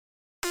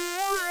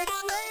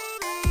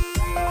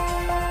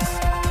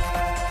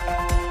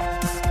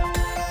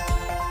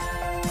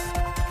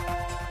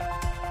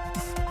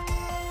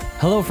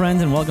Hello,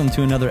 friends, and welcome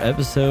to another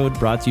episode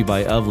brought to you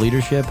by Of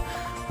Leadership.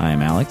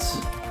 I'm Alex.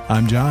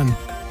 I'm John.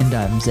 And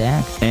I'm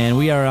Zach. And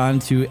we are on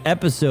to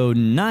episode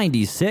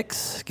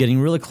 96, getting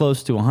really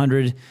close to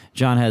 100.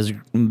 John has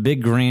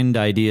big, grand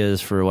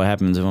ideas for what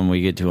happens when we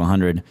get to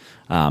 100,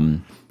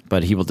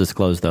 but he will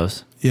disclose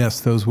those. Yes,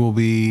 those will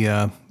be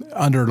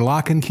under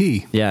lock and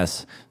key.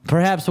 Yes.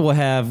 Perhaps we'll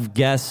have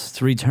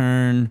guests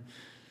return.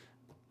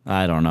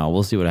 I don't know.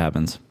 We'll see what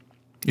happens.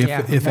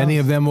 If any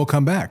of them will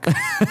come back.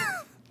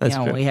 That's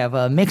true. We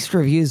have mixed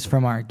reviews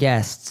from our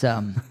guests.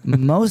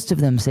 Most of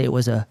them say it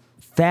was a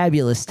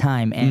fabulous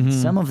time, and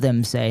some of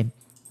them say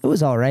it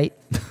was all right.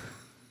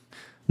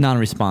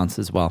 Non-response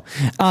as well.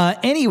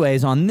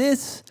 Anyways, on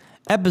this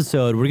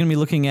episode, we're going to be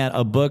looking at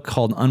a book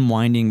called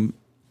Unwinding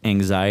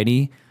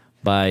Anxiety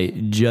by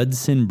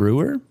Judson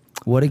Brewer.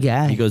 What a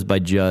guy. He goes by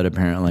Judd,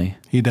 apparently.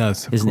 He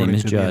does. His name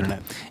is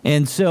Judd.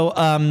 And so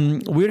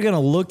we're going to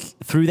look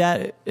through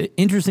that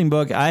interesting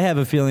book. I have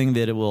a feeling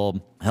that it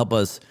will help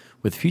us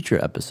with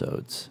future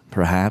episodes,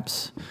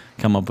 perhaps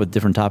come up with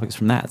different topics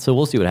from that. So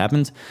we'll see what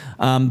happens.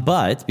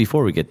 But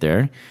before we get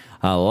there,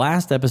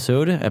 last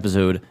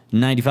episode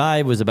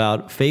 95, was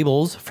about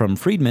fables from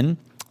Friedman.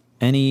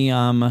 Any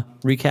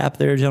recap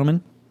there,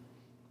 gentlemen?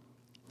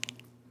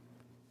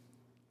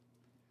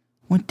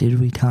 What did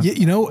we talk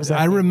about?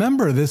 I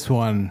remember this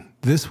one.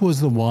 This was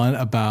the one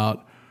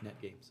about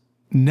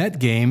net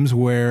games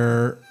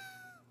where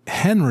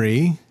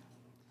Henry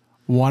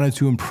wanted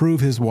to improve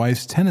his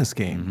wife's tennis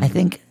game. I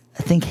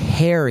think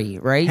Harry,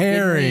 right?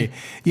 Harry.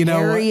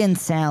 Harry and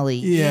Sally.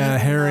 Yeah,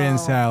 Harry and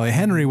Sally.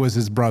 Henry was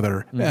his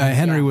brother.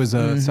 Henry was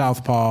a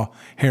southpaw.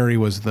 Harry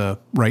was the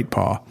right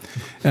paw.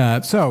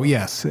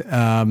 Yes.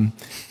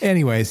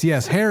 Anyways,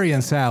 yes, Harry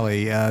and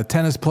Sally,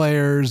 tennis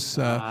players.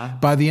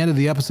 By the end of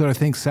the episode, I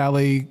think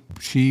Sally,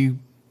 she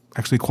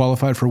actually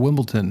qualified for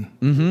Wimbledon,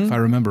 if I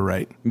remember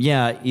right.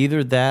 Yeah,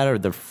 either that or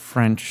the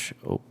French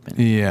Open.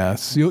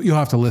 Yes, you'll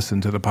have to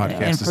listen to the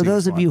podcast. And for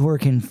those of you who are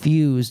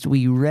confused,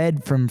 we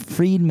read from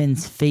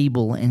Friedman's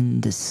Fable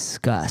and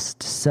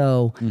Disgust.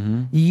 So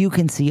you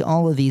can see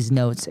all of these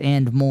notes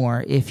and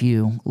more if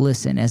you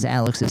listen, as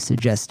Alex is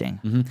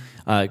suggesting.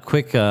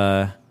 Quick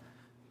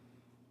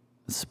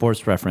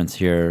sports reference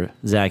here.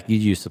 Zach, you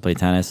used to play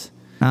tennis.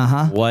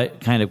 What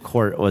kind of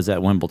court was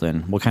at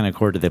Wimbledon? What kind of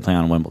court did they play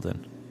on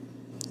Wimbledon?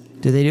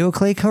 Do they do a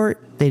clay court?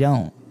 They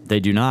don't. They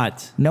do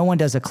not. No one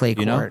does a clay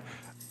You know?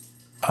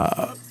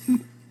 court.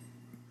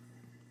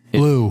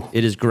 Blue.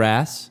 It is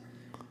grass.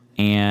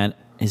 And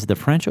is the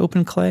French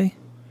Open clay?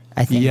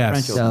 I think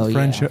Yes, so.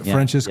 French, Yeah.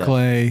 French is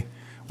clay,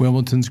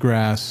 Wimbledon's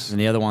grass, And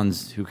the other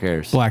ones, who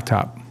cares?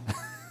 blacktop,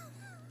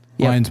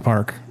 Yep. Lions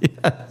Park.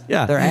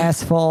 Yeah. They're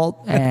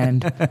asphalt,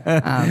 and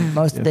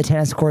most of the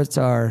tennis courts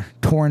are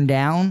torn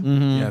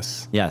down.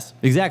 Yes. Yes,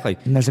 exactly.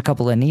 And there's a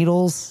couple of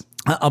needles.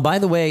 By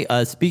the way,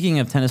 speaking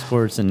of tennis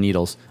courts and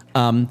needles,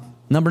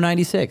 number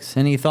 96.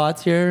 Any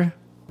thoughts here?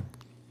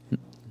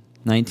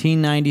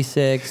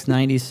 1996,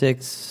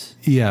 96.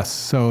 Yes.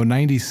 So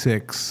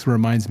 96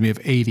 reminds me of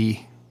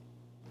 80.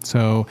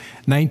 So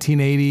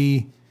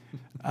 1980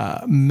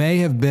 may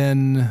have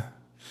been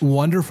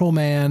wonderful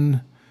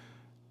man,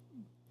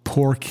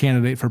 poor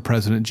candidate for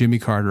president, Jimmy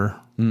Carter,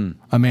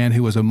 a man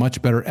who was a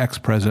much better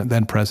ex-president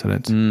than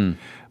president.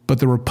 But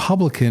the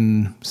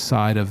Republican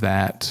side of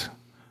that,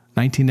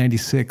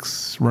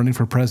 1996, running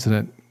for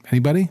president.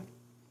 Anybody?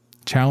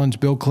 Challenge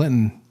Bill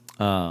Clinton.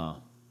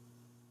 Bob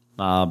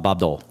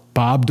Dole.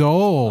 Bob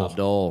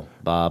Dole.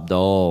 Bob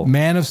Dole.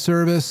 Man of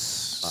service,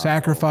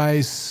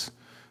 sacrifice,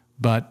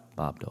 but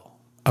Bob Dole.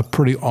 a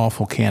pretty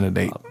awful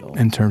candidate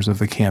in terms of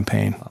the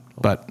campaign.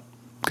 But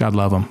God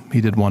love him.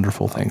 He did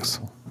wonderful things.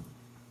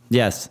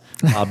 Yes,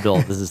 Bob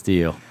Dole, this is to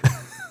you.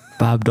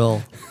 Bob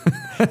Dole.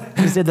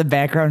 Just in the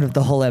background of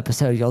the whole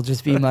episode, you'll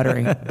just be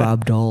muttering,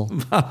 Bob Dole.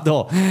 Bob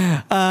Dole.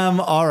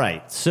 All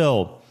right,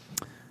 so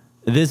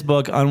this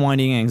book,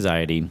 Unwinding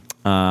Anxiety,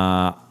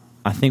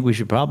 I think we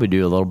should probably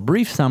do a little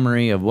brief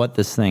summary of what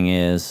this thing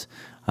is.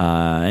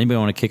 Anybody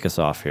want to kick us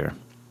off here?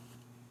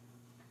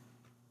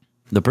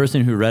 The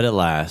person who read it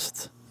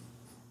last,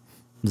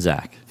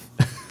 Zach.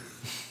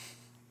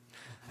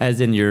 As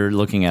in, you're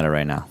looking at it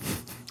right now.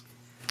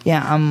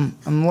 Yeah, I'm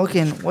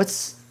looking.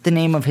 What's the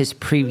name of his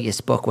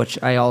previous book,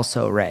 which I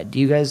also read? Do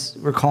you guys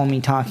recall me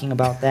talking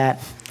about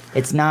that?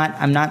 It's not.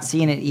 I'm not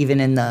seeing it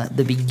even in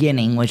the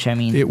beginning, which I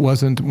mean, It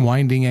wasn't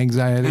Winding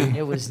Anxiety?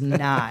 it was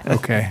not.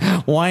 Okay.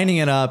 Winding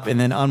it up and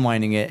then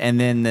unwinding it. And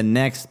then the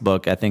next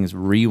book, I think, is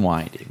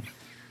Rewinding.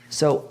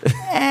 So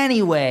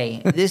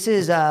anyway, this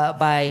is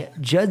by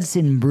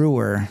Judson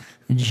Brewer,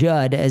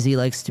 Judd, as he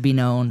likes to be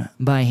known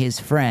by his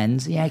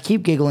friends. Yeah, I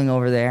keep giggling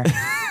over there.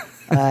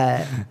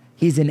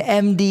 He's an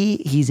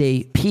MD, he's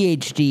a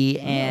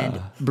PhD, and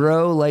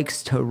bro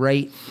likes to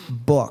write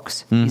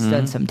books. He's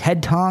done some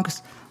TED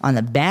Talks. On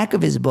the back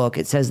of his book,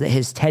 it says that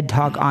his TED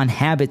Talk on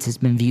habits has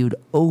been viewed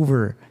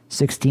over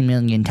 16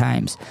 million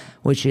times,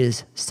 which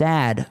is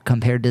sad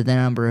compared to the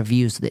number of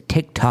views that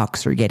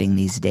TikToks are getting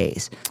these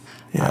days.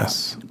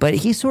 Yes. But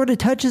he sort of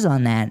touches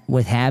on that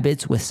with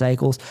habits, with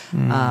cycles.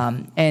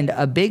 And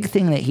a big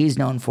thing that he's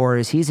known for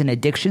is he's an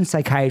addiction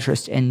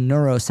psychiatrist and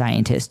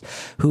neuroscientist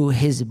who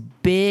his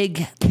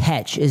big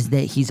catch is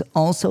that he's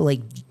also like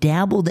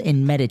dabbled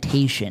in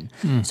meditation.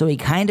 So he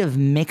kind of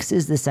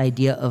mixes this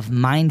idea of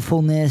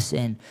mindfulness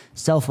and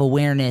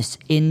self-awareness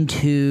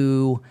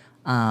into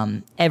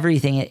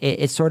everything.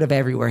 It's sort of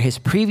everywhere. His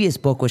previous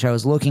book, which I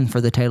was looking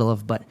for the title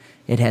of, but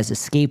it has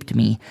escaped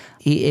me.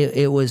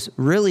 It was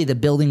really the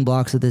building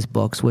blocks of this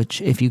book,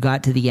 which if you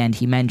got to the end,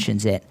 he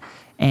mentions it.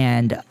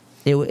 And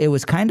it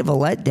was kind of a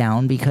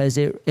letdown because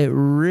it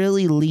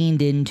really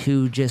leaned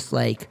into just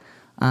like,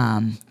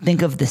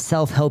 think of the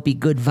self-helpy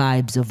good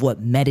vibes of what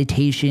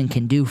meditation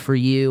can do for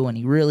you. And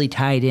he really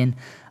tied in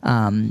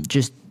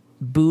just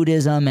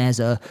Buddhism as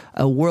a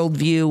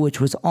worldview, which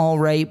was all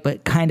right,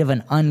 but kind of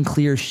an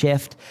unclear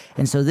shift.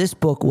 And so this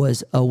book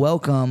was a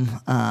welcome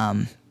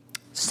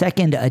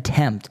second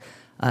attempt,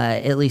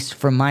 at least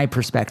from my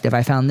perspective.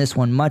 I found this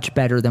one much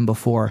better than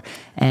before.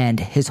 And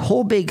his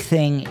whole big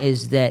thing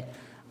is that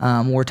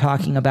we're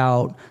talking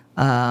about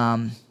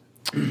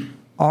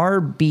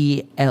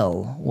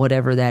RBL,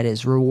 whatever that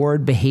is,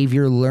 reward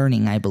behavior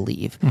learning, I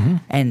believe.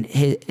 And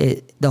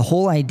the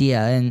whole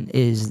idea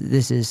is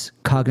this is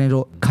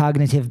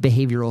cognitive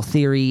behavioral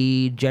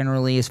theory,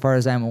 generally, as far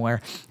as I'm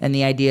aware. And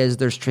the idea is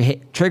there's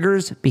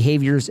triggers,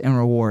 behaviors, and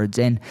rewards.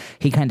 And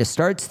he kind of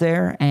starts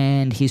there,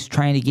 and he's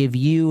trying to give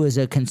you, as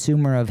a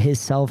consumer of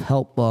his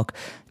self-help book,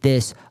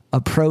 this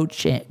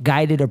approach,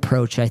 guided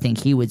approach, I think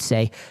he would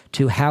say,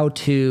 to how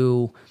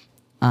to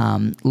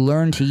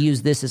learn to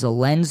use this as a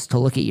lens to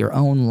look at your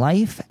own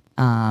life,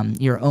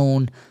 your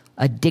own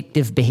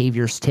addictive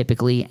behaviors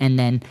typically, and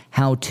then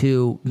how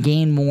to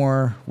gain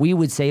more, we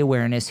would say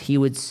awareness, he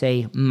would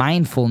say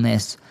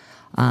mindfulness,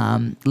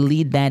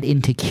 lead that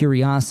into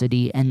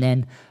curiosity, and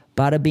then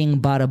bada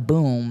bing, bada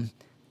boom.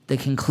 The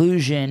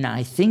conclusion,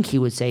 I think he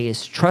would say,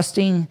 is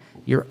trusting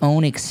your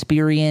own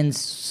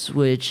experience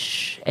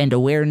and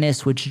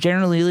awareness, which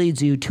generally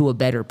leads you to a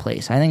better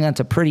place. I think that's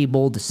a pretty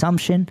bold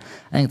assumption.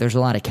 I think there's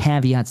a lot of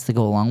caveats to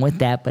go along with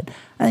that, but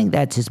I think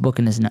that's his book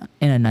in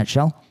a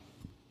nutshell.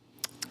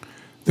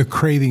 The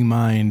Craving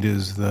Mind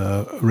is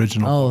the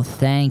original. Oh,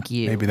 thank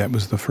you. Maybe that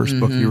was the first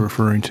book you were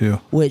referring to.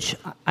 Which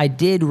I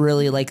did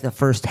really like the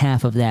first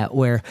half of that,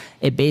 where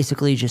it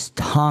basically just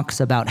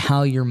talks about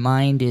how your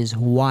mind is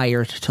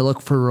wired to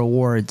look for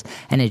rewards.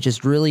 And it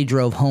just really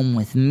drove home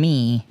with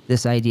me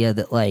this idea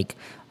that like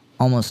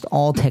almost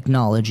all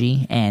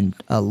technology and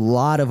a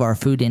lot of our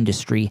food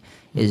industry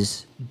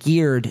is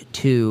geared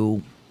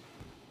to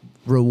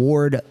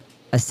reward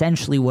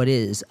essentially what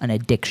is an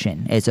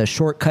addiction. It's a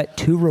shortcut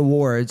to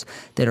rewards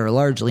that are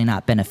largely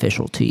not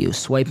beneficial to you.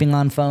 Swiping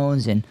on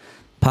phones and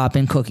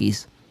popping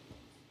cookies.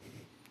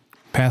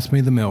 Pass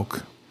me the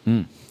milk.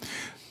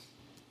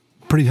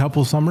 Pretty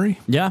helpful summary.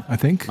 Yeah, I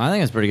think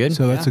it's pretty good.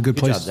 So that's a good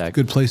place. Job, Zach.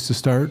 Good place to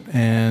start.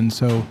 And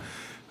so,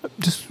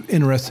 just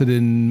interested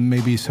in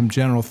maybe some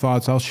general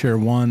thoughts. I'll share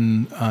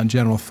one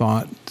general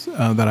thought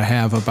that I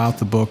have about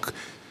the book.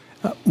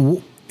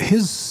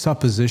 His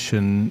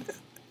supposition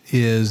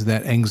is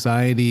that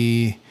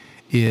anxiety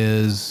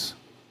is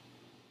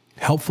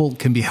helpful,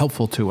 can be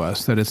helpful to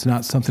us, that it's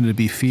not something to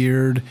be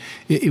feared.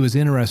 It was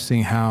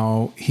interesting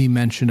how he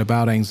mentioned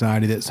about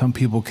anxiety that some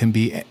people can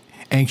be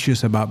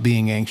anxious about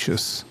being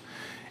anxious.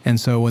 And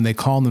so when they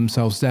calm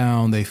themselves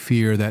down, they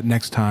fear that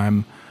next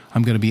time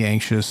I'm going to be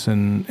anxious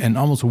and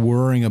almost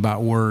worrying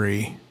about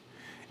worry.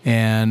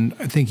 And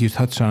I think you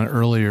touched on it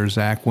earlier,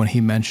 Zach, when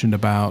he mentioned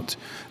about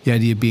the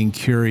idea of being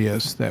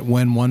curious, that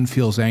when one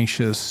feels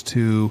anxious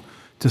to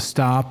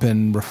stop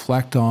and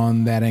reflect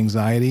on that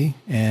anxiety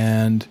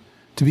and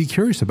to be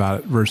curious about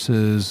it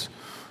versus,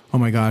 oh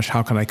my gosh,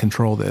 how can I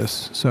control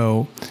this?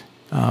 So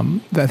I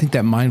think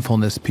that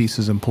mindfulness piece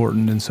is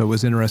important. And so it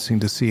was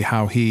interesting to see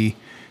how he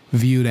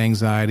viewed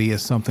anxiety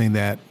as something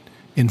that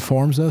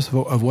informs us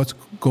of what's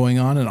going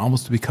on and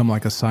almost to become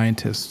like a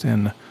scientist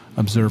and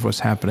observe what's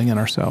happening in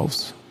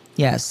ourselves.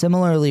 Yeah,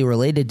 similarly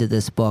related to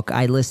this book, he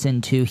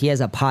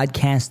has a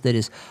podcast that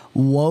is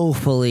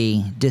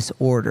woefully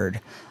disordered.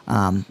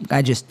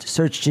 I just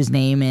searched his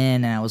name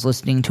in, and I was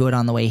listening to it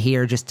on the way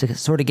here just to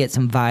sort of get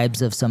some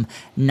vibes of some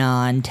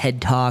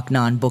non-TED Talk,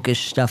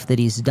 non-bookish stuff that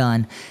he's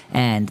done.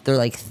 And they're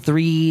like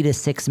 3 to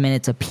 6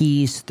 minutes a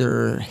piece.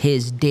 They're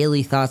his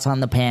daily thoughts on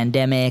the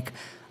pandemic.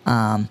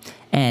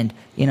 And,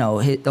 you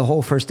know, the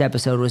whole first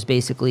episode was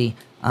basically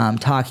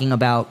talking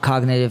about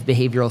cognitive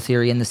behavioral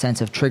theory in the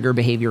sense of trigger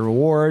behavior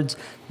rewards.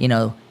 You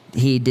know,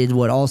 he did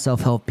what all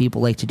self-help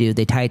people like to do.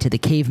 They tie it to the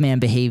caveman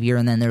behavior,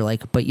 and then they're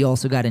like, but you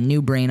also got a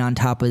new brain on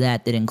top of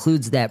that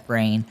includes that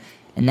brain,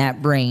 and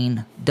that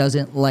brain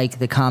doesn't like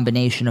the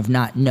combination of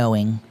not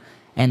knowing.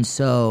 And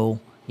so,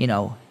 you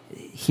know,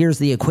 here's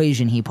the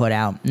equation he put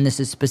out, and this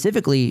is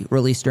specifically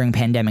released during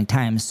pandemic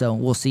times, so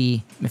we'll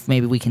see if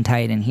maybe we can tie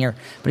it in here.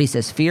 But he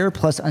says fear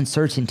plus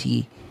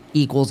uncertainty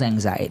equals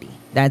anxiety.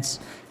 That's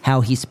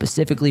how he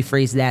specifically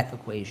phrased that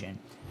equation.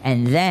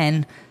 And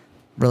then,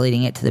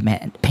 relating it to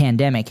the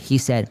pandemic, he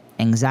said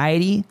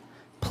anxiety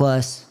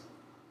plus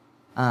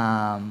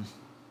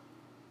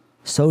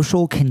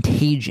social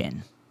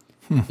contagion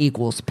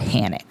equals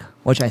panic,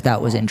 which I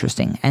thought was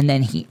interesting. And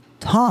then he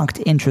talked,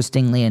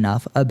 interestingly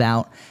enough,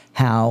 about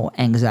how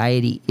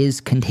anxiety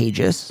is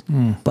contagious,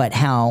 but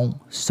how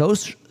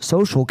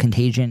social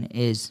contagion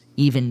is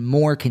even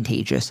more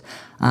contagious.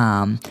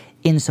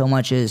 In so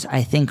much as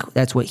I think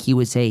that's what he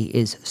would say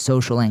is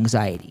social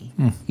anxiety.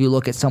 You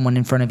look at someone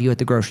in front of you at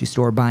the grocery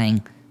store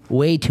buying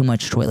way too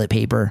much toilet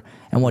paper,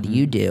 and what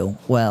do?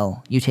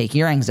 Well, you take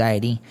your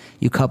anxiety,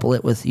 you couple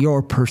it with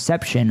your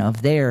perception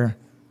of their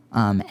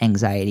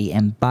anxiety,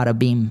 and bada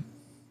bing,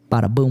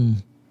 bada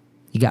boom,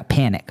 you got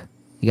panic.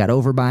 You got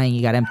overbuying,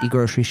 you got empty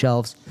grocery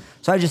shelves.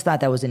 So I just thought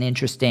that was an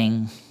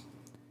interesting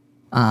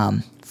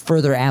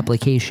further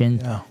application.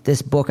 Yeah.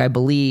 This book, I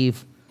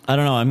believe... I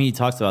don't know. I mean, he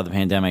talks about the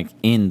pandemic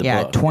in the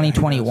book.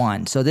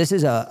 2021. So this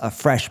is a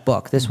fresh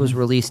book. This was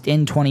released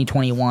in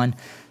 2021.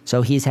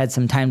 So he's had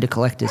some time to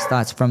collect his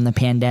thoughts from the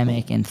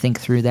pandemic and think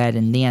through that.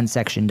 And the end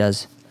section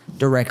does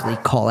directly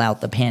call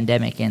out the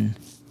pandemic and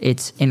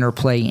its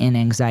interplay in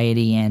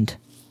anxiety and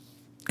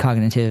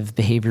cognitive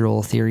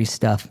behavioral theory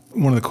stuff.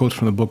 One of the quotes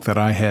from the book that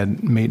I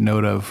had made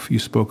note of, you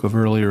spoke of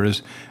earlier,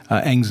 is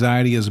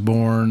anxiety is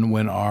born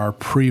when our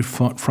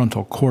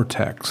prefrontal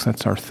cortex,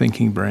 that's our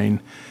thinking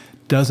brain,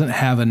 doesn't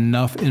have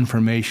enough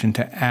information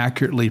to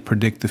accurately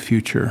predict the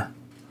future.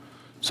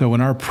 So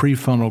when our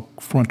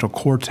prefrontal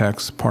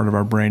cortex, part of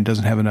our brain,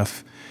 doesn't have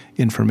enough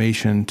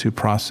information to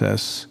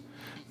process,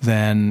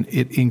 then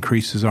it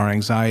increases our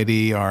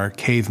anxiety, our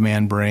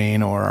caveman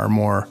brain, or our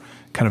more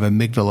kind of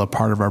amygdala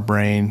part of our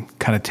brain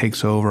kind of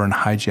takes over and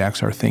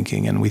hijacks our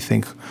thinking, and we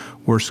think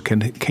worst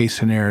case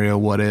scenario,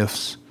 what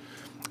ifs.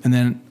 And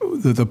then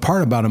the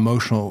part about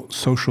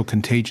social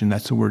contagion,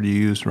 that's the word you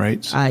used,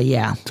 right?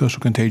 Yeah. Social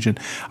contagion.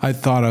 I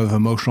thought of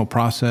emotional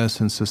process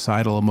and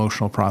societal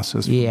emotional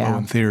process from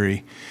Bowen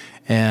theory.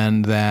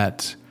 And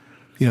that,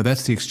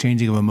 that's the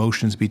exchanging of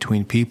emotions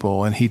between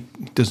people. And he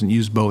doesn't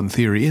use Bowen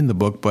theory in the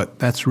book, but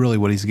that's really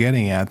what he's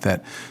getting at,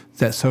 that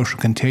social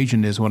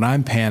contagion is when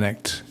I'm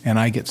panicked and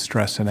I get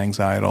stressed and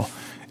anxiety,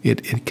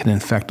 it can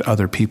infect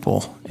other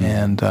people.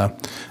 And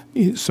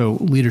so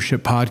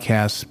leadership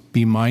podcasts,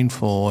 being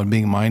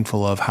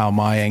mindful of how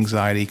my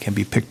anxiety can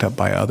be picked up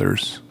by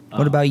others.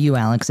 What about you,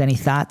 Alex? Any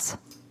thoughts?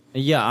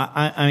 Yeah,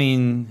 I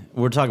mean,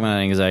 we're talking about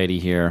anxiety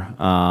here.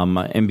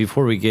 And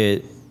before we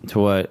get to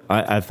what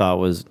I thought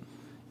was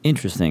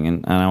interesting,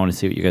 and I want to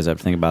see what you guys have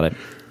to think about it.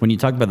 When you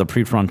talk about the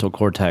prefrontal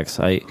cortex,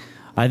 I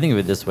think of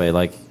it this way,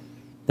 like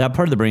that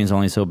part of the brain is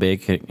only so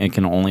big, it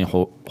can only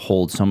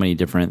hold so many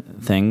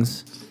different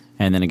things,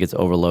 and then it gets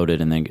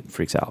overloaded and then it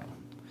freaks out.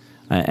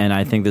 And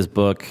I think this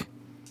book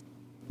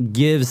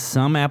gives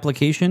some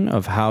application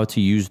of how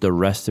to use the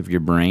rest of your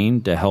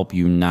brain to help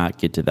you not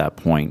get to that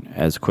point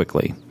as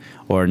quickly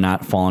or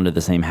not fall into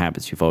the same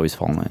habits you've always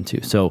fallen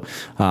into. So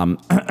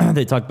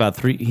he talked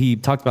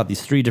about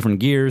these three different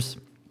gears.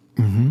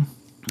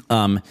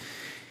 Mm-hmm.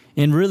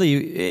 And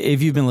really,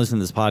 if you've been listening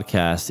to this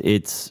podcast,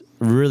 it's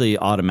really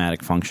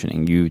automatic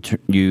functioning.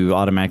 You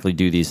automatically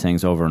do these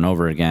things over and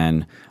over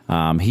again.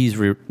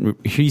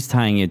 He's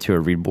tying it to a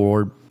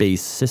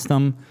reward-based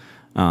system.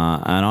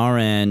 On our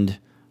end,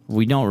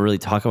 we don't really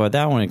talk about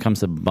that when it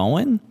comes to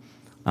Bowen,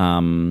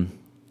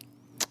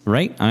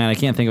 right? I mean, I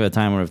can't think of a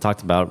time when we've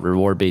talked about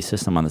reward-based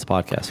system on this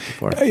podcast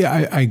before.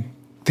 Yeah, I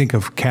think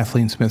of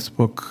Kathleen Smith's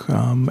book,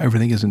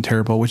 Everything Isn't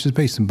Terrible, which is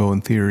based in Bowen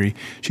theory.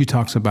 She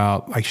talks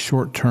about like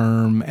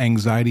short-term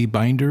anxiety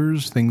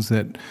binders, things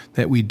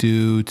that we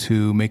do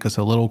to make us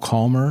a little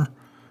calmer,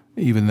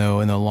 even though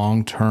in the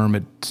long term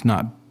it's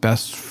not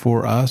best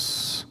for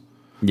us.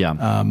 Yeah.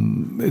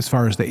 As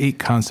far as the 8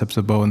 concepts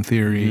of Bowen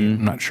theory,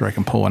 I'm not sure I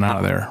can pull one out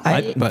of there.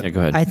 But go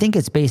ahead. I think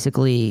it's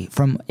basically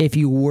if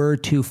you were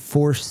to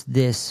force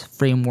this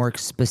framework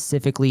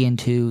specifically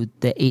into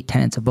the 8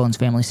 tenets of Bowen's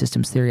family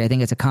systems theory, I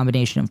think it's a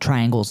combination of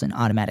triangles and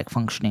automatic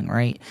functioning,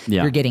 right?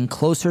 Yeah. You're getting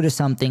closer to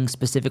something,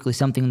 specifically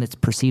something that's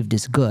perceived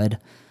as good,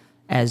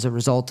 as a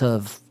result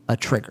of a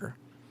trigger,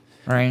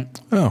 right?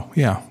 Oh,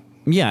 yeah.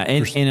 Yeah,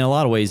 and in a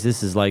lot of ways,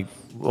 this is like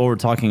what we're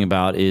talking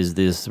about is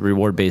this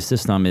reward-based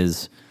system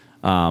is...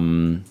 I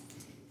don't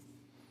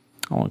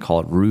want to call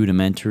it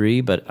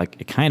rudimentary, but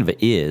it kind of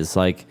is.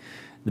 Like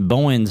the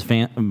Bowen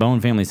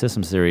family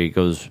systems theory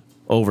goes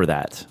over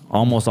that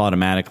almost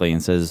automatically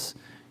and says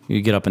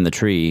you get up in the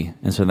tree,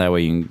 and so that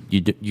way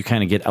you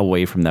kind of get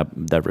away from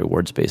that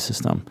rewards-based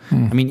system.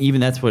 I mean, even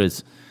that's what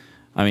it's.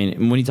 I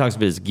mean, when he talks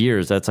about his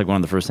gears, that's like one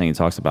of the first things he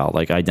talks about,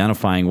 like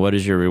identifying what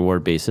is your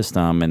reward-based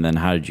system, and then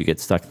how did you get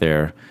stuck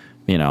there?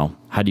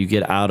 How do you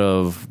get out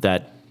of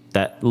that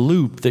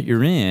loop that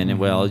you're in? And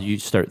well, you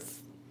start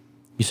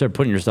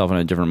putting yourself in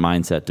a different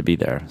mindset to be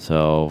there.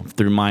 So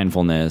through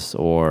mindfulness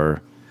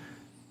or,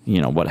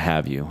 what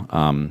have you.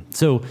 And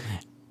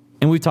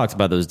we've talked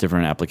about those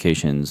different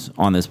applications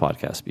on this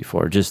podcast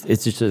before.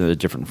 It's just a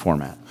different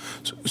format.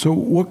 So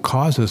what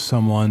causes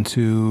someone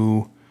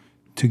to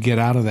get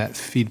out of that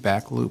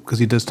feedback loop? Because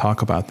he does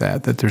talk about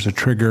that there's a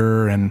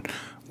trigger, and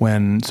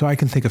So I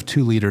can think of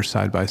two leaders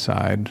side by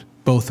side,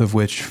 both of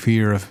which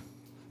fear of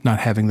not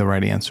having the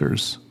right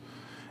answers.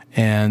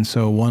 And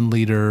so one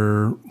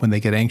leader, when they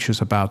get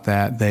anxious about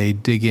that, they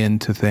dig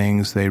into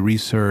things, they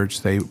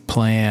research, they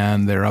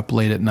plan, they're up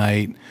late at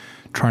night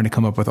trying to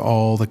come up with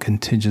all the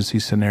contingency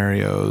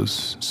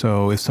scenarios.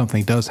 So if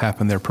something does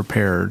happen, they're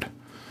prepared.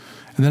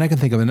 And then I can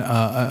think of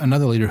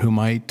another leader who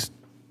might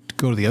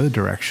go to the other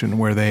direction,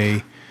 where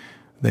they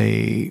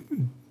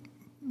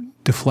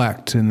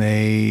deflect, and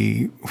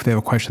if they have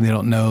a question they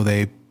don't know,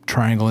 they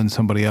triangle in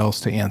somebody else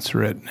to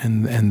answer it,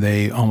 and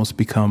they almost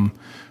become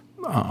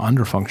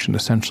underfunction,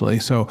 essentially.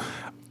 So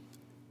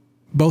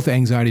both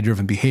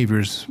anxiety-driven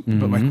behaviors,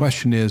 but my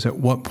question is, at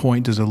what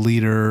point does a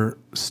leader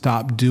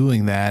stop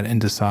doing that and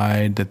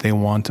decide that they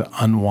want to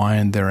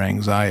unwind their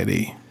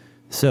anxiety?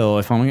 So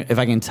if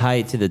I can tie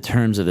it to the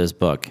terms of this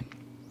book,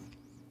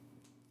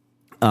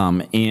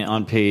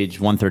 on page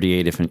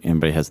 138, if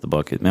anybody has the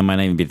book, it might not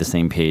even be the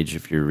same page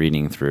if you're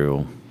reading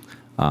through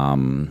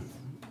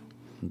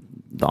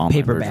the online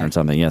Paperback version or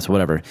something. Yes,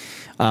 whatever.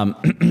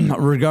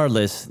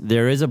 Regardless,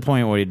 there is a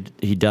point where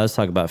he does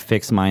talk about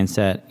fixed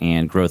mindset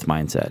and growth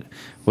mindset,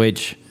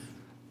 which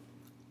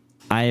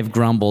I have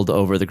grumbled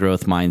over the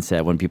growth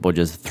mindset when people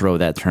just throw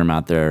that term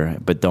out there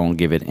but don't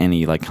give it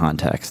any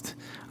context.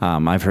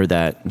 I've heard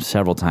that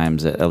several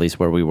times, at least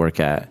where we work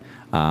at.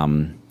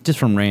 Just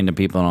from random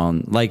people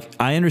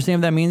I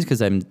understand what that means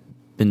because I've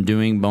been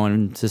doing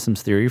Bowen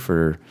systems theory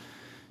for,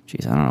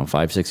 I don't know,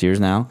 5-6 years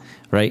now,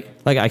 right?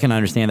 I can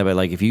understand that,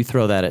 but if you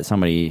throw that at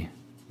somebody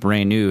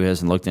brand new who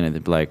hasn't looked in it,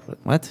 they'd be like,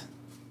 what?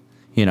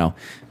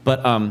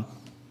 But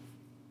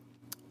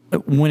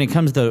when it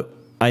comes to,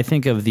 I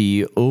think of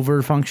the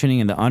over-functioning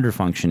and the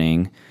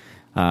under-functioning,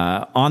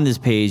 on this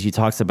page, he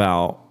talks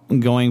about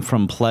going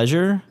from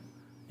pleasure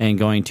and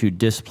going to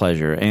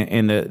displeasure.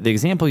 And the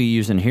example you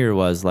used in here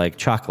was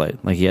chocolate.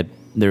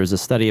 There was a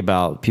study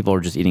about people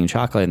were just eating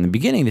chocolate. In the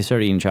beginning, they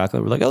started eating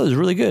chocolate. We're like, oh, this is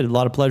really good, a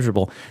lot of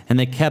pleasurable. And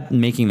they kept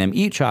making them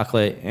eat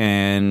chocolate,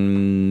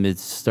 and it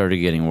started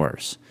getting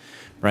worse,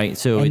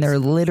 right? And they're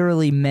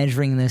literally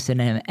measuring this in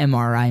an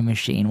MRI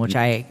machine, which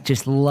I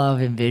just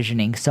love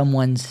envisioning. Was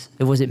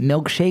it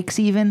milkshakes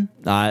even?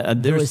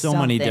 There's so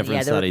many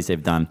different studies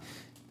they've done.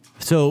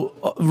 So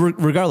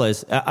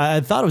regardless, I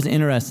thought it was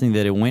interesting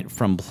that it went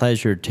from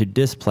pleasure to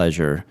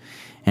displeasure,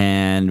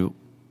 and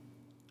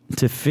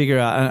to figure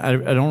out,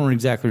 I don't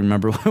exactly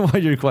remember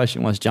what your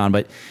question was, John,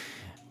 but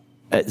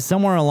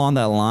somewhere along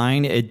that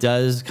line, it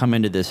does come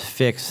into this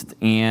fixed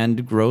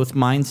and growth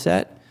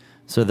mindset.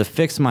 So the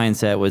fixed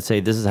mindset would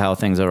say, this is how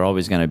things are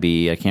always going to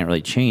be. I can't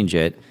really change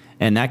it.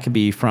 And that could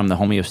be from the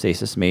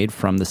homeostasis made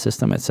from the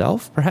system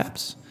itself,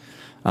 perhaps.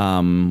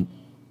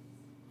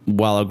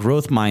 While a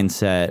growth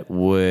mindset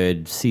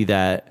would see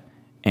that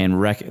and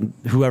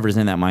whoever's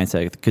in that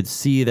mindset could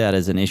see that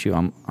as an issue.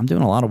 I'm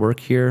doing a lot of work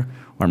here,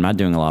 or I'm not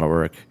doing a lot of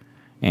work,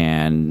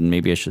 and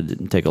maybe I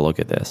should take a look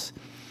at this.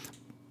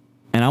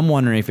 And I'm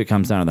wondering if it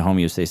comes down to the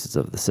homeostasis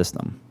of the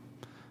system.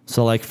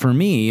 So for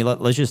me,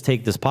 let's just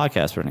take this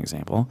podcast for an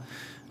example.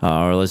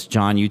 Or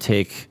John, you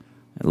take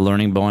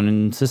learning Bowen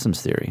and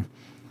systems theory.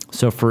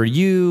 So for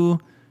you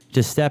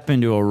to step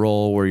into a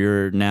role where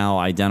you're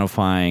now in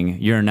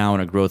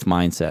a growth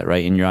mindset,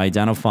 right? And you're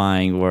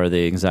identifying where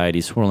the anxiety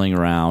is swirling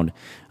around,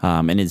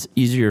 and it's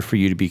easier for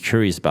you to be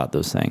curious about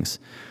those things.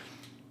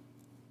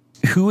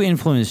 Who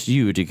influenced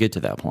you to get to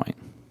that point?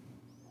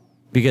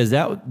 Because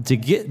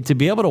to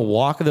be able to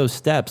walk those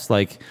steps,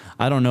 I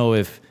don't know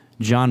if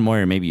John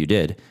Moyer, maybe you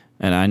did,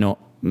 and I know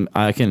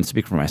I can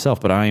speak for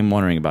myself, but I am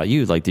wondering about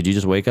you. Did you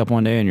just wake up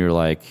one day and you're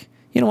like,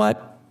 you know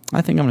what?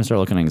 I think I'm going to start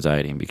looking at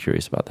anxiety and be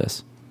curious about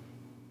this.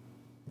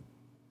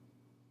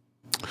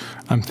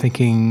 I'm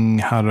thinking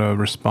how to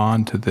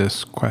respond to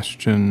this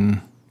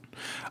question.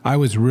 I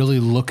was really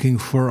looking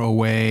for a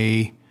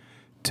way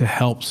to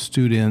help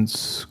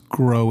students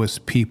grow as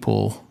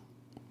people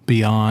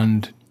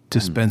beyond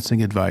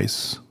dispensing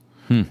advice.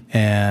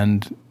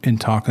 And in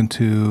talking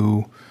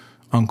to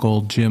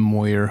Uncle Jim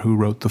Moyer, who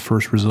wrote the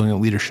first Resilient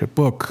Leadership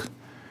book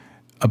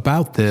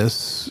about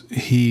this,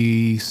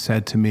 he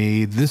said to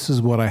me, this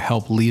is what I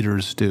help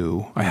leaders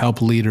do. I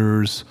help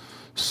leaders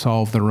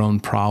solve their own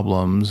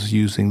problems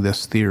using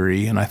this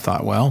theory. And I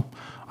thought, well,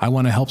 I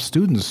want to help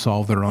students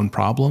solve their own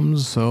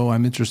problems, so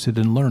I'm interested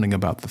in learning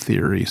about the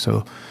theory.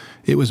 So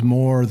it was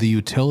more the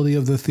utility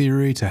of the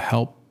theory to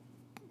help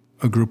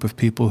a group of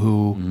people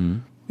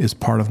who is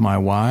part of my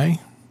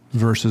why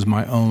versus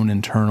my own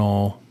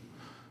internal.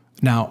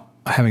 Now,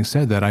 having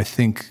said that, I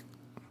think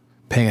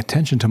paying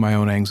attention to my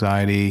own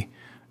anxiety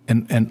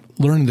and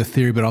learning the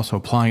theory, but also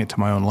applying it to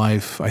my own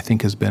life, I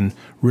think has been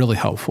really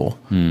helpful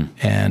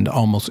and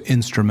almost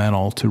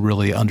instrumental to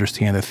really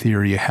understand the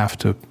theory. You have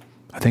to,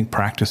 I think,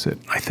 practice it,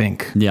 I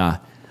think. Yeah.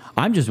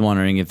 I'm just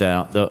wondering if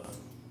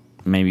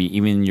maybe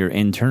even your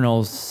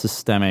internal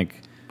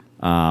systemic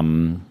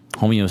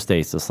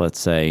homeostasis, let's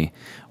say,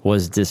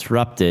 was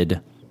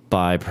disrupted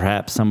by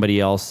perhaps somebody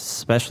else,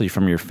 especially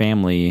from your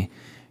family,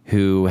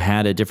 who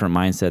had a different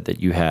mindset that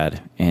you had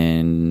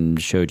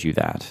and showed you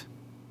that.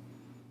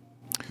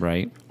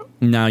 Right?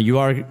 Now, you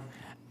are,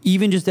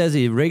 even just as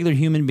a regular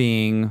human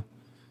being,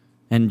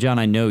 and John,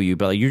 I know you,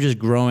 but like, you're just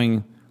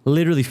growing,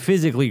 literally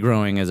physically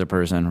growing as a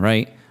person,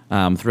 right?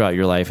 Throughout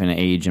your life and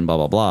age and blah,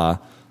 blah, blah.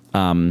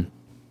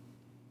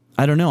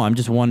 I don't know. I'm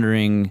just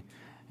wondering,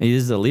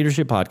 this is a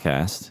leadership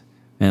podcast,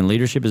 and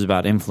leadership is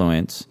about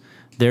influence.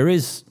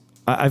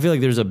 I feel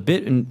like there's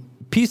a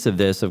piece of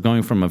this of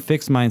going from a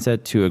fixed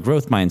mindset to a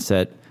growth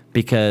mindset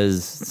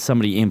because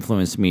somebody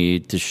influenced me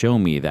to show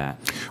me that.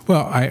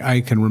 Well,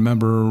 I can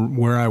remember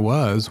where I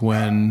was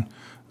when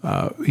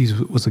he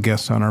was a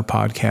guest on our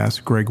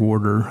podcast, Greg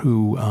Warder,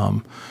 who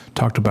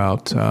talked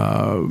about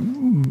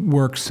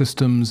work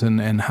systems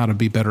and how to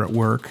be better at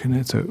work. And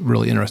it's a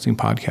really interesting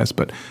podcast,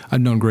 but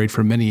I've known Greg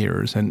for many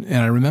years. And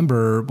I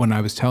remember when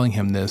I was telling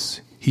him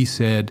this, he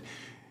said,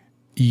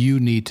 you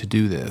need to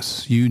do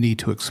this. You need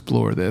to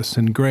explore this.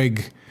 And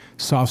Greg,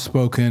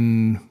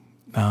 soft-spoken,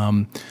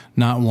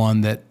 not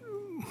one that,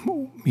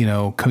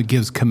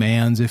 gives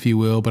commands, if you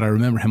will, but I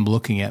remember him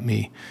looking at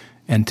me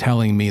and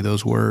telling me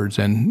those words.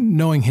 And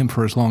knowing him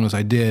for as long as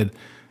I did,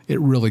 it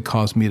really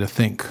caused me to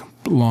think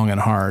long and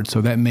hard.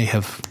 So that may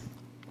have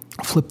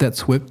flipped that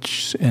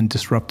switch and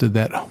disrupted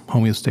that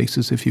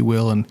homeostasis, if you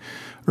will, and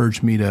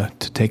urged me to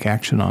take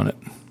action on it.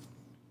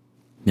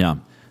 Yeah.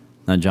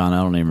 Now, John,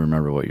 I don't even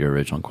remember what your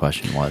original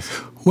question was.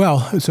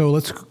 Well, so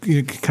let's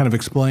kind of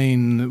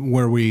explain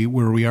where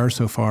we are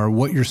so far.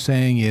 What you're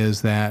saying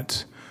is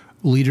that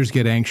leaders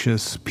get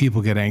anxious,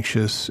 people get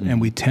anxious,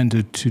 and we tend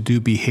to do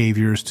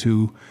behaviors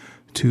to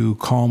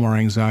calm our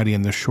anxiety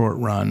in the short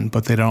run,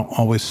 but they don't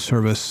always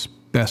serve us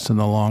best in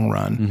the long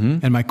run. Mm-hmm.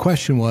 And my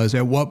question was,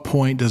 at what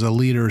point does a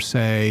leader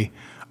say,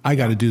 I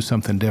got to do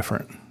something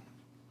different?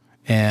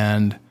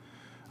 And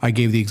I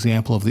gave the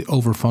example of the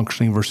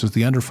over-functioning versus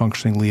the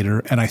under-functioning leader,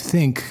 and I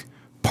think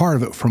part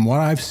of it, from what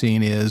I've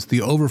seen, is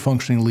the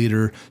over-functioning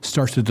leader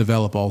starts to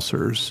develop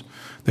ulcers.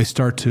 They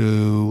start to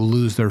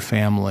lose their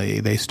family.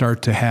 They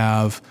start to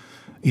have,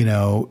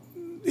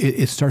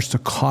 it starts to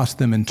cost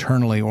them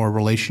internally or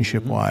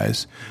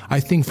relationship-wise. I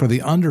think for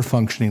the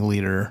under-functioning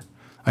leader,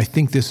 I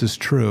think this is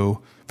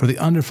true. For the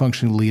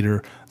under-functioning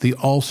leader, the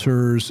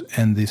ulcers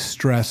and the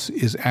stress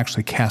is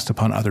actually cast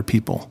upon other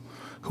people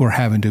who are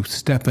having to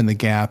step in the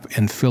gap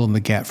and fill in the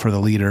gap for the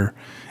leader.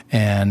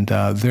 And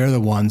they're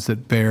the ones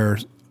that bear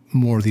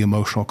more of the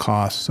emotional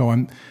cost. So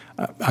I'm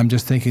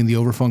just thinking the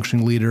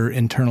over-functioning leader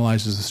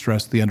internalizes the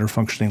stress. The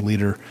under-functioning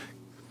leader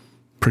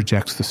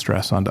projects the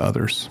stress onto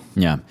others.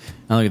 Yeah.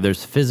 Now, look,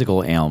 there's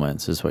physical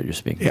ailments is what you're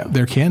speaking Yeah, of.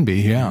 there can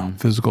be,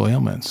 physical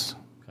ailments.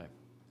 Okay.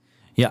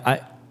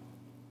 Yeah,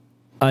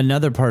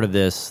 another part of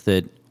this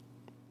that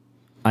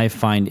I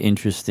find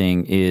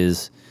interesting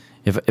is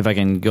if I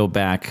can go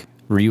back,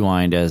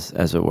 rewind as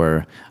it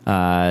were,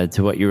 to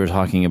what you were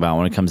talking about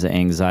when it comes to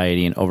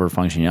anxiety and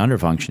over-functioning and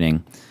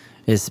under-functioning,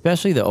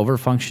 especially the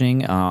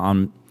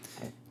over-functioning.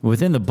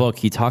 Within the book,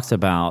 he talks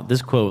about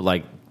this quote,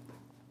 like,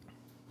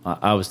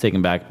 I was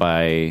taken back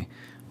by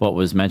what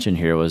was mentioned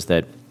here was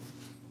that,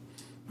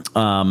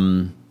 let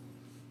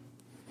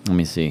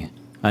me see.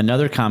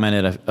 Another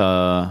commented,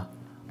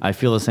 I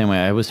feel the same way.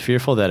 I was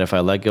fearful that if I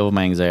let go of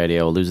my anxiety,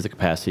 I will lose the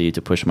capacity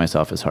to push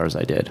myself as hard as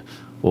I did.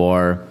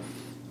 Or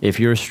if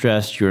you're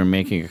stressed, you are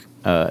making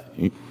a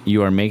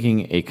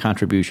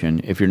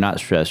contribution. If you're not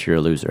stressed, you're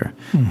a loser.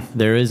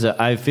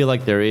 I feel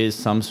like there is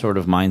some sort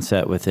of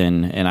mindset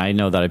within, and I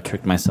know that I've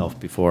tricked myself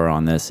before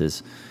on this,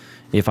 is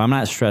if I'm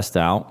not stressed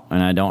out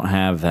and I don't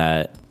have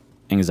that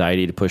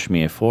anxiety to push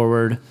me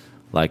forward,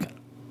 like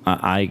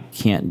I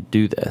can't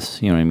do this.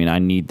 You know what I mean? I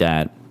need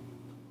that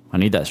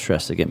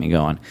stress to get me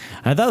going.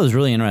 And I thought it was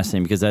really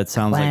interesting because that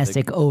sounds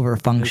classic like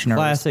over-functioner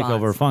classic response.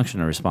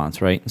 over-functioner response,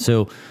 right?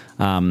 So,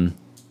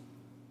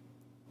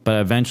 but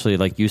eventually,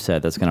 like you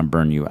said, that's going to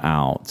burn you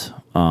out.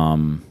 I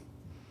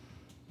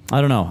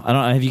don't know.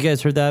 Have you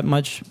guys heard that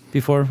much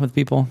before with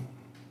people?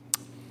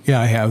 Yeah,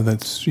 I have.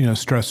 That's,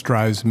 stress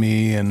drives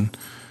me, and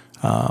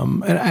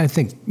I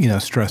think,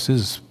 stress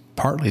is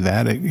partly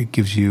that. It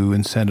gives you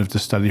incentive to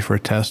study for a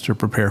test or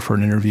prepare for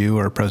an interview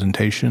or a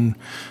presentation.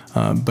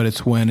 But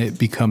it's when it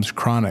becomes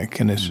chronic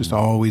and it's just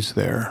always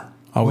there,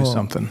 always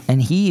something.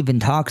 And he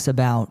even talks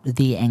about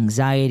the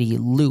anxiety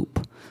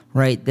loop,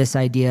 right? This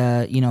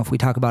idea, if we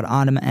talk about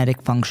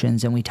automatic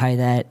functions and we tie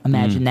that,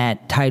 imagine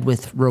that tied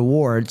with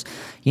rewards,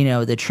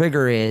 the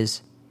trigger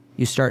is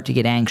you start to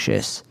get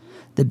anxious.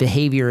 The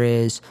behavior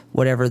is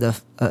whatever the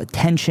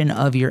tension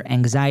of your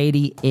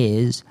anxiety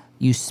is,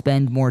 you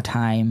spend more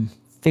time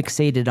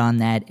fixated on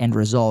that and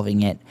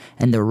resolving it.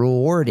 And the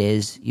reward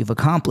is you've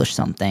accomplished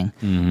something.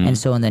 Mm-hmm. And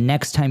so in the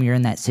next time you're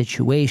in that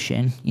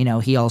situation,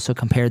 he also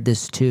compared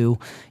this to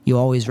you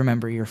always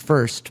remember your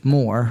first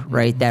more,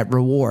 right? That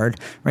reward,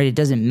 right? It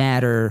doesn't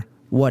matter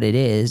what it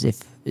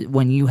is.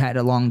 When you had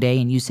a long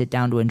day and you sit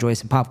down to enjoy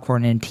some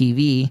popcorn and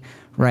TV,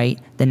 right?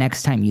 The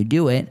next time you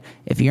do it,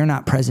 if you're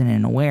not present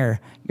and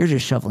aware, you're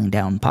just shoveling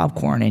down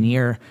popcorn and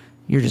you're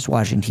just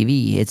watching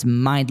TV. It's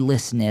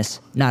mindlessness,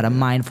 not a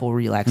mindful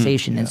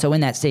relaxation. And so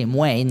in that same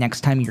way,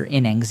 next time you're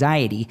in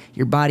anxiety,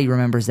 your body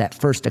remembers that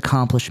first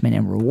accomplishment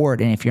and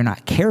reward. And if you're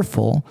not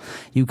careful,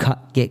 you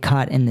get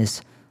caught in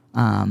this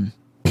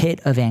pit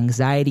of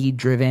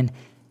anxiety-driven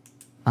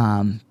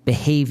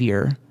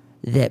behavior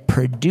that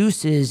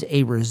produces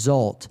a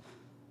result,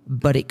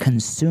 but it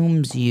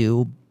consumes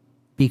you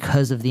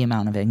because of the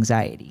amount of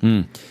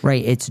anxiety,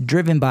 right? It's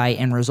driven by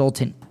and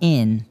resultant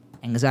in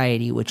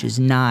anxiety, which is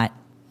not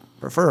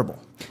preferable.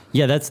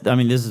 Yeah, this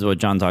is what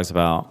John talks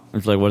about.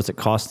 It's like, what is it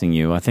costing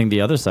you? I think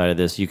the other side of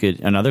this,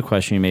 another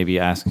question you maybe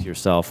ask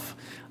yourself,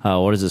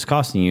 what is this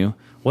costing you?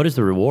 What is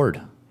the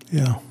reward?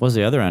 Yeah. What's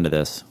the other end of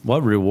this?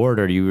 What reward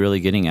are you really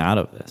getting out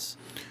of this?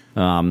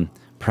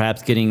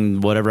 Perhaps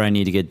getting whatever I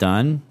need to get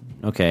done.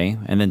 Okay.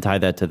 And then tie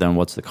that to then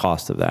what's the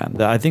cost of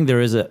that? I think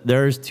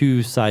there's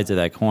two sides of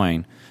that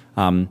coin.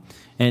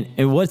 And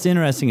what's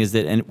interesting is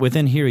that, and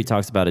within here, he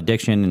talks about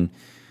addiction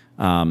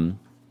and,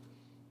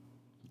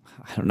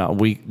 I don't know.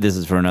 This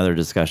is for another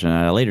discussion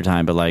at a later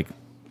time, but like,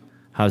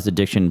 how does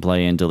addiction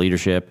play into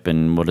leadership,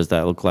 and what does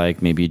that look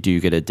like? Maybe do you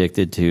get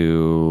addicted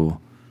to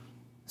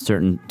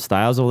certain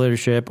styles of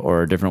leadership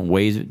or different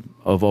ways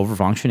of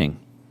overfunctioning?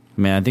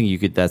 I mean, I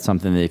think that's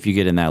something that if you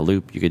get in that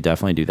loop, you could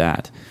definitely do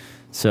that.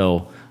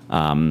 So,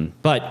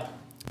 but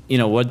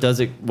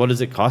what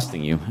is it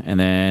costing you? And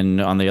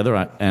then on the other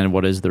end,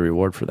 what is the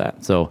reward for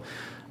that? So,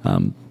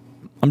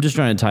 I'm just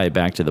trying to tie it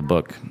back to the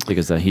book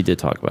because he did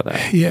talk about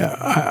that.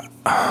 Yeah,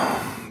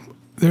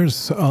 there's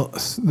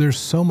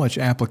so much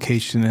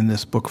application in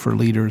this book for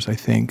leaders, I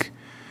think,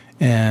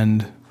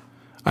 and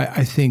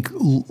I think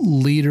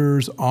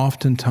leaders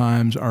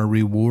oftentimes are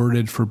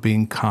rewarded for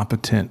being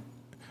competent,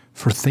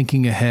 for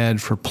thinking ahead,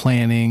 for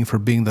planning, for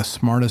being the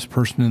smartest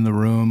person in the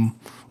room,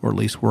 or at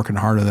least working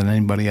harder than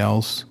anybody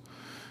else.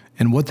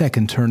 And what that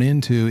can turn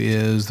into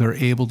is they're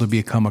able to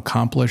become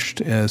accomplished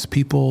as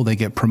people. They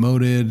get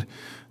promoted.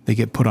 They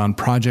get put on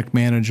project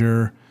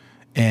manager,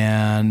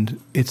 and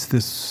it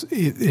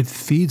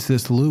feeds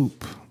this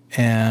loop.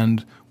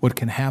 And what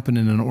can happen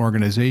in an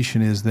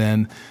organization is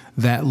then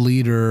that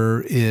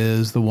leader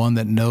is the one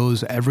that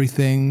knows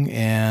everything,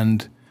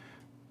 and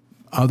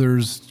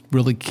others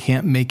really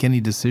can't make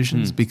any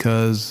decisions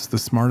because the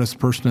smartest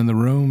person in the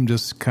room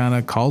just kind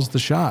of calls the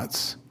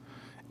shots.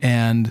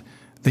 And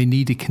they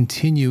need to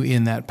continue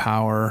in that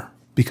power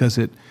because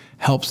it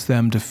helps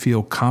them to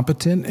feel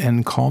competent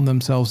and calm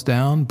themselves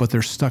down, but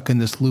they're stuck in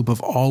this loop of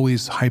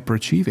always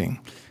hyperachieving.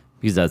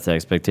 Because that's the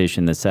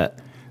expectation that's set.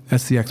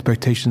 That's the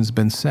expectation's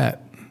been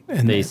set.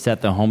 And they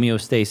set the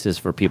homeostasis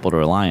for people to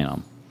rely on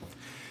them.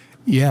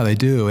 Yeah, they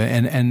do.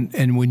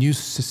 And when you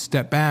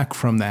step back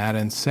from that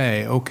and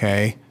say,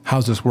 okay,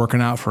 how's this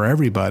working out for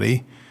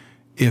everybody?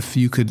 If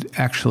you could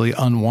actually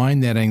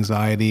unwind that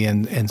anxiety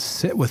and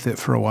sit with it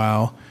for a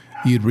while,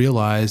 you'd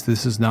realize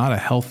this is not a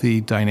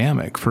healthy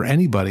dynamic for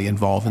anybody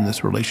involved in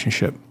this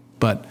relationship.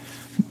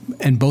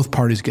 And both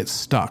parties get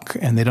stuck,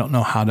 and they don't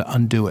know how to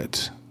undo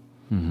it.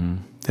 Mm-hmm.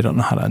 They don't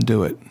know how to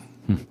undo it.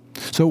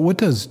 So what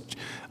does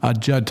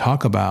Judd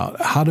talk about?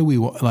 How do we,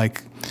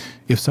 like,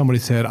 if somebody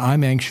said,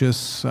 I'm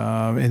anxious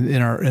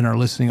in our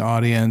listening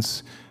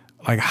audience,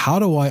 like, how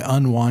do I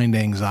unwind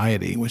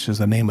anxiety, which is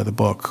the name of the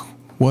book?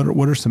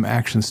 What are some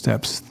action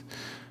steps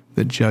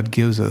that Judd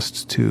gives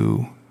us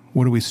to,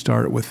 where do we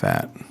start with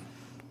that?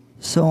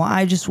 So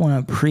I just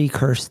want to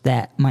precurse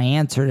my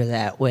answer to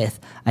that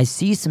with, I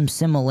see some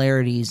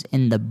similarities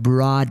in the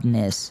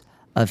broadness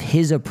of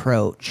his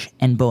approach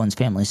and Bowen's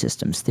family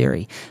systems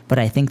theory. But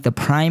I think the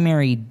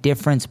primary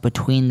difference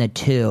between the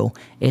two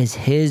is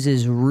his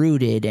is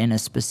rooted in a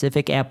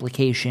specific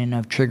application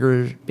of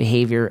trigger,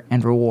 behavior,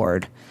 and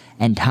reward,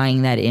 and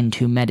tying that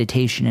into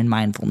meditation and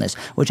mindfulness,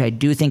 which I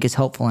do think is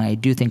helpful and I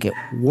do think it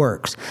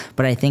works.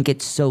 But I think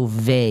it's so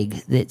vague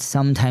that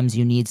sometimes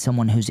you need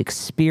someone who's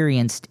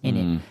experienced in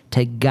it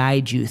to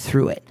guide you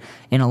through it.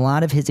 In a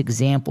lot of his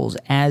examples,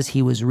 as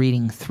he was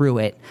reading through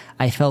it,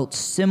 I felt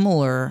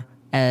similar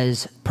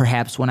as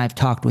perhaps when I've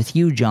talked with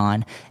you,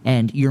 John,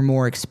 and your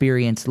more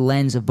experienced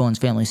lens of Bowen's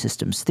family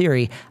systems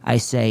theory, I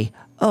say,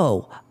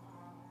 oh,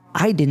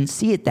 I didn't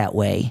see it that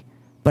way,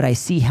 but I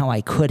see how I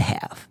could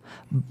have.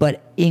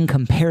 But in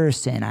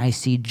comparison, I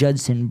see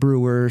Judson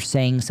Brewer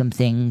saying some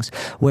things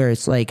where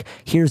it's like,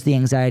 here's the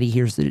anxiety,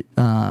 here's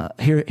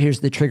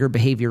the trigger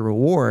behavior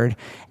reward,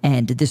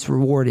 and this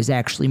reward is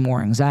actually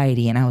more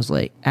anxiety. And I was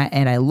like,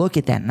 and I look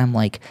at that and I'm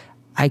like,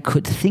 I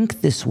could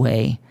think this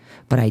way,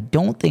 but I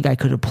don't think I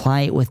could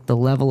apply it with the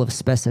level of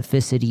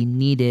specificity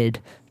needed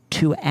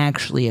to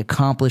actually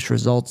accomplish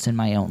results in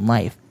my own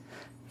life.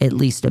 At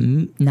least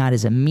not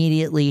as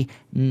immediately,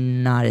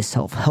 not as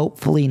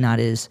self-helpfully, not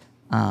as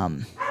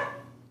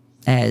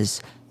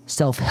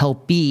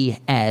self-helpy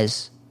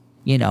as,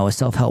 a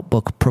self-help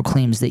book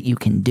proclaims that you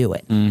can do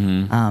it.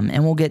 Mm-hmm.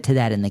 And we'll get to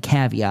that in the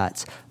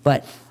caveats.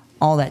 But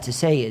all that to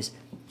say is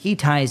he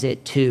ties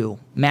it to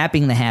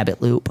mapping the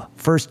habit loop,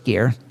 first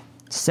gear,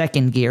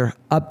 second gear,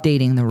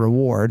 updating the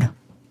reward,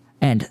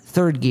 and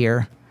third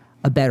gear,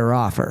 a better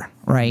offer,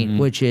 right? Mm-hmm.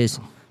 Which is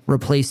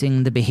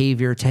replacing the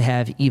behavior to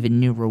have even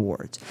new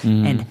rewards.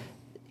 Mm-hmm. And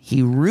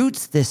he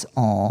roots this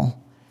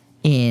all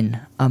in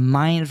a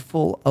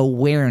mindful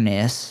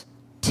awareness,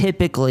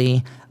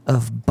 typically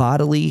of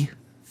bodily,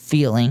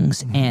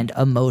 feelings and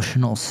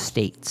emotional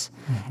states.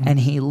 And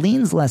he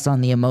leans less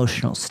on the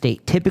emotional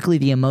state. Typically,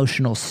 the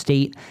emotional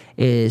state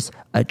is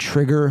a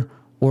trigger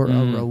or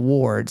a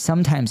reward.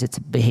 Sometimes it's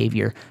a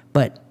behavior,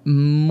 but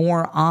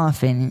more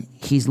often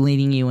he's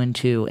leading you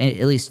into, at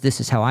least this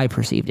is how I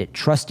perceived it,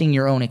 trusting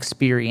your own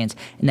experience,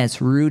 and that's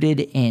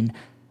rooted in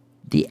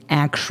the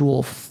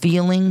actual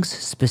feelings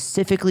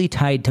specifically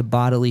tied to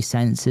bodily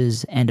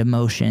senses and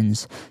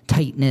emotions,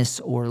 tightness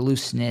or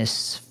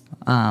looseness,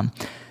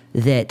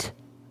 that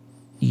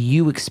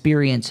you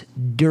experience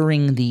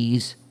during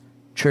these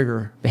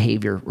trigger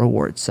behavior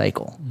reward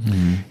cycle.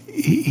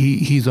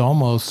 He's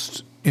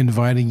almost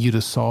inviting you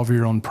to solve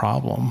your own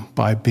problem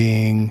by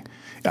being,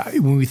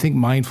 when we think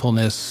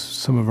mindfulness,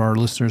 some of our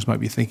listeners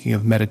might be thinking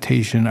of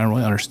meditation. I don't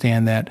really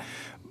understand that.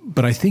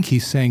 But I think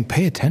he's saying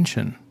pay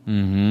attention.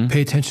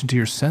 Pay attention to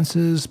your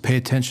senses, pay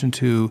attention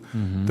to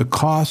the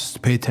costs,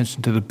 pay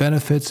attention to the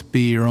benefits,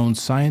 be your own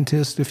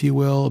scientist, if you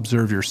will,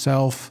 observe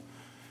yourself,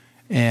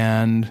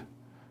 and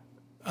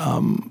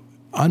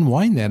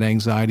unwind that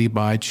anxiety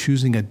by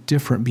choosing a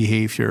different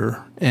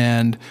behavior.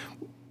 And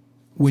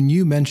when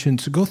you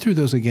mentioned, so go through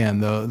those again,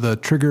 the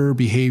trigger,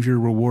 behavior,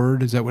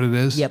 reward, is that what it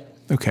is? Yep.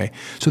 Okay.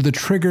 So the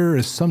trigger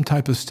is some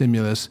type of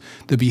stimulus.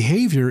 The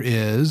behavior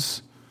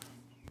is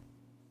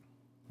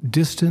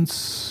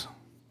distance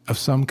of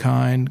some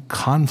kind,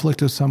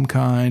 conflict of some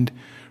kind,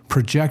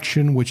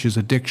 projection, which is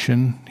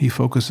addiction. He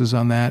focuses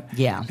on that.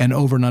 Yeah. And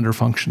over and under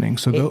functioning.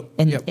 So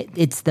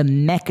it's the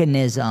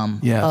mechanism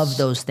of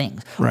those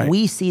things. Right.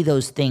 We see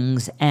those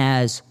things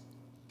as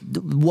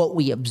what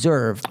we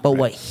observe, but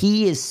what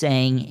he is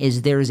saying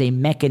is there's a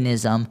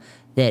mechanism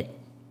that,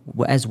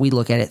 as we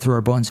look at it through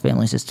our Bowen's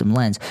family system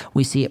lens,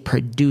 we see it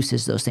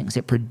produces those things.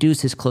 It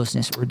produces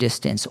closeness or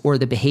distance, or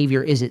the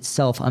behavior is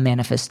itself a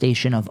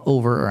manifestation of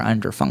over or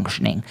under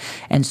functioning.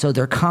 And so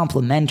they're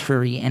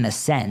complementary in a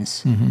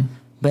sense.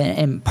 But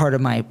and part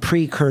of my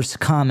precursor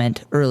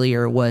comment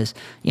earlier was,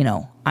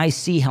 I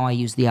see how I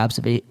use the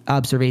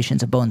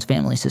observations of Bowen's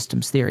family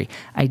systems theory.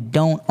 I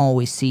don't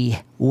always see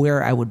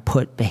where I would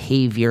put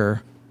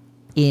behavior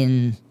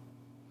in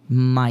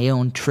my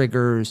own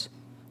triggers,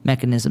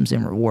 mechanisms,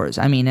 and rewards.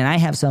 I mean, and I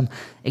have some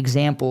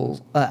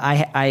examples.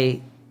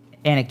 I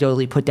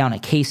anecdotally put down a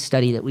case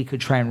study that we could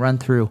try and run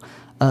through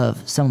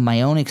of some of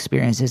my own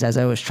experiences as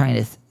I was trying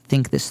to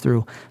think this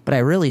through. But I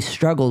really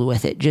struggled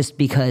with it just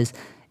because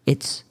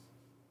it's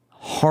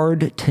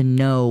hard to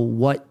know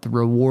what the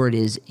reward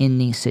is in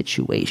these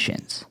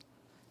situations.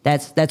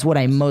 That's what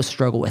I most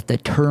struggle with, the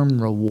term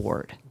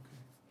reward.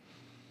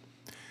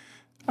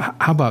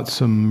 how about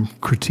some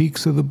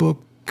critiques of the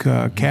book,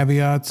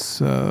 caveats?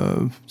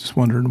 Just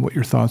wondering what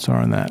your thoughts are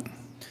on that.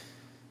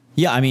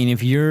 Yeah, I mean,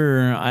 if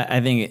you're,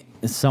 I think,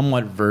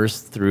 somewhat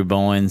versed through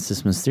Bowen's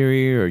systems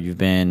theory, or you've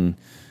been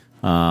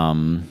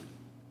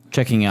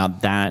checking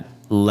out that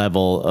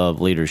level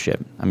of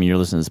leadership, I mean, you're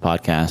listening to this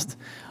podcast,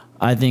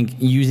 I think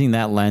using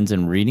that lens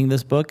and reading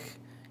this book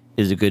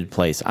is a good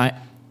place. I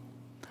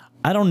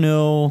don't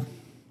know.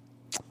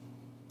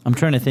 I'm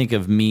trying to think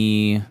of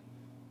me,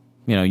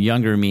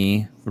 younger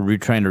me,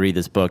 trying to read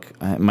this book.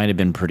 It might have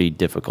been pretty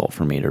difficult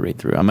for me to read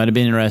through. I might have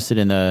been interested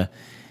in the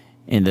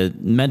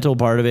mental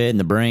part of it, in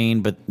the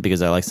brain, but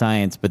because I like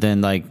science. But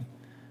then, like,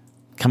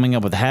 coming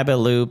up with habit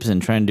loops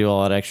and trying to do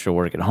all that extra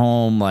work at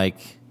home, I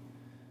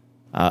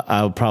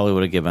probably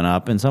would have given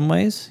up in some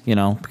ways,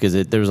 because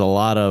there's a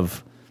lot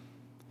of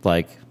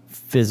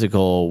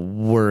physical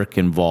work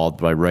involved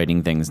by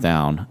writing things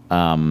down.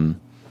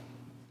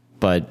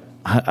 But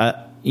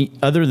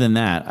other than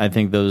that, I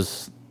think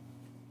those.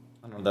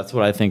 I don't know, that's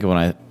what I think when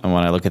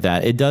I look at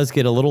that. It does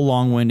get a little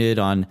long-winded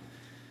on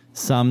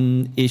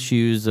some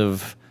issues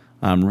of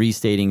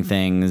restating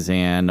things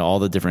and all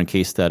the different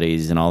case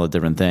studies and all the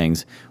different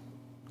things.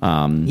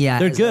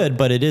 They're good,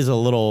 but it is a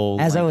little...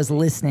 As I was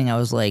listening, I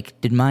was like,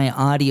 did my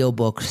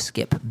audiobook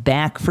skip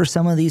back for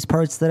some of these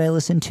parts that I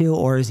listened to,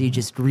 or is he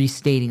just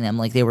restating them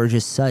like they were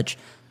just such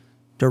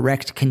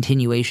direct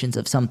continuations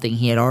of something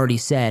he had already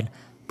said,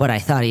 but I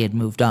thought he had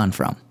moved on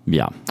from?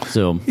 Yeah.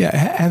 So... Yeah,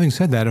 having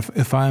said that,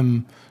 if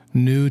I'm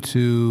new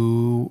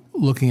to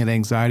looking at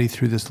anxiety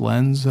through this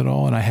lens at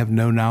all, and I have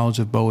no knowledge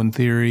of Bowen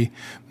theory,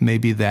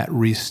 maybe that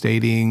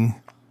restating...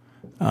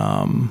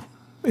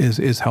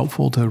 is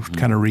helpful to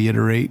kind of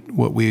reiterate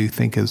what we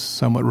think is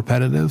somewhat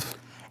repetitive.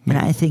 And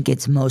I think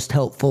it's most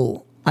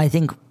helpful. I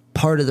think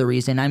part of the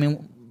reason,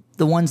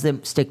 the ones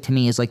that stick to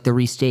me is like the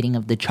restating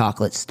of the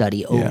chocolate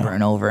study over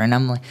and over. And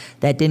I'm like,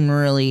 that didn't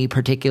really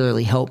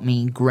particularly help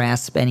me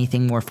grasp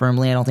anything more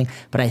firmly, I don't think.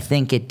 But I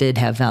think it did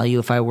have value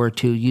if I were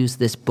to use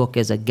this book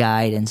as a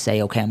guide and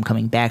say, okay, I'm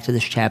coming back to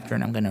this chapter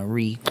and I'm going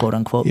to quote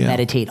unquote,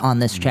 meditate on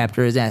this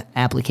chapter as an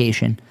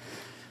application.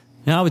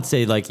 And I would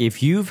say,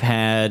 if you've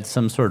had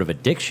some sort of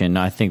addiction,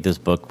 I think this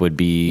book would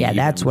be... Yeah,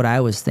 that's what I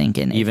was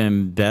thinking.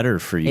 Even better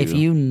for you. If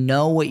you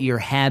know what your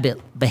habit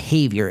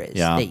behavior is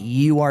that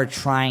you are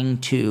trying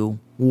to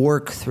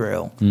work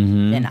through,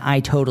 then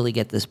I totally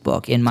get this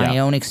book. In my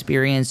own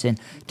experience and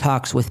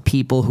talks with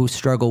people who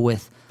struggle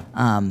with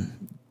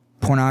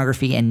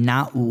pornography and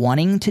not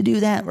wanting to do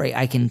that, right?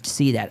 I can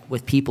see that.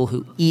 With people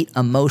who eat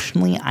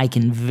emotionally, I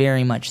can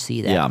very much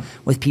see that. Yeah.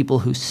 With people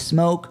who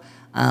smoke,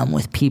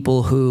 with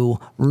people who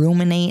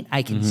ruminate,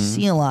 I can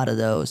see a lot of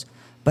those.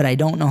 But I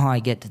don't know how I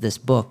get to this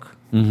book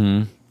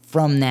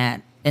from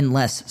that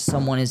unless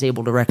someone is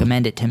able to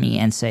recommend it to me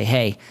and say,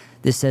 hey,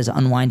 this says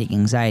unwinding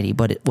anxiety,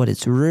 but what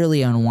it's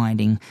really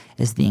unwinding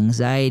is the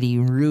anxiety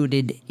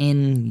rooted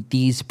in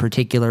these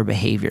particular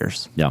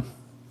behaviors. Yeah.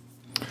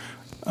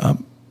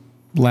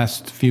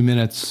 Last few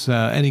minutes,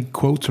 any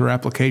quotes or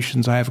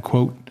applications? I have a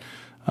quote,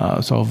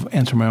 so I'll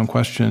answer my own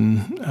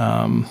question.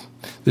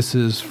 This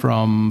is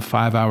from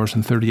 5 hours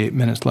and 38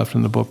 minutes left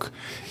in the book.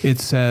 It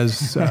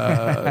says,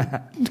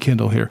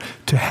 Kindle here,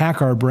 to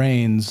hack our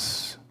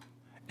brains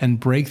and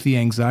break the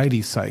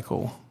anxiety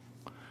cycle,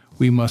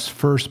 we must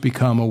first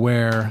become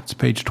aware. It's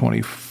page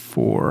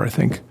 24, I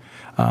think.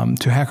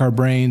 To hack our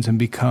brains and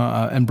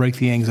break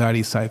the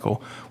anxiety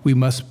cycle, we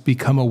must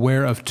become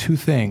aware of two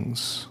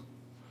things.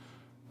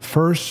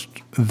 First,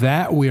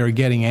 that we are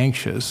getting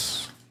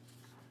anxious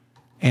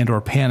and or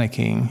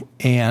panicking,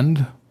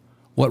 and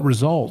what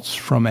results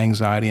from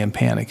anxiety and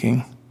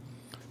panicking.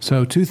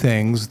 So two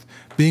things: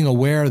 being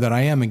aware that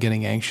I am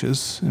getting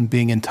anxious and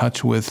being in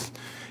touch with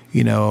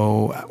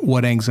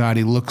what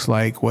anxiety looks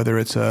like, whether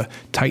it's a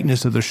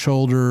tightness of the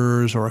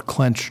shoulders or a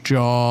clenched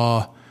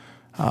jaw,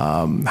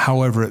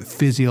 however it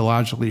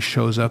physiologically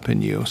shows up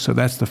in you. So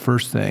that's the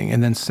first thing.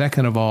 And then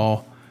second of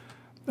all,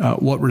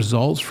 what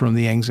results from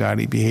the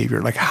anxiety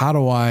behavior? Like, how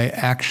do I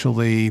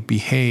actually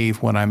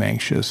behave when I'm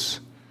anxious?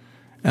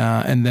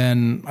 And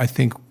then I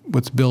think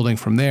what's building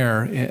from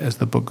there as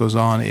the book goes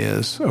on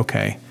is,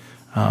 okay,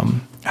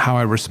 how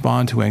I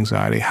respond to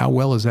anxiety, how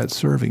well is that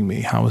serving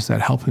me? How is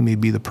that helping me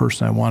be the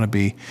person I want to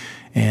be?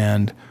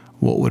 And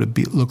what would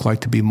it look like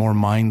to be more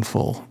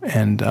mindful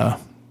and a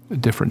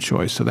different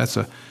choice? So that's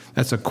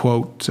a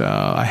quote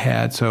I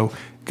had. So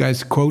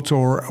guys, quotes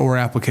or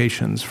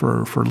applications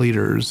for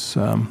leaders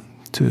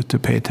to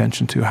pay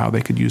attention to how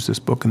they could use this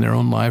book in their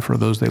own life or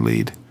those they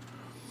lead.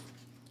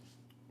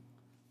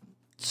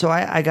 So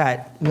I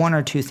got one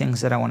or two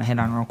things that I want to hit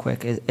on real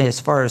quick. As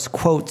far as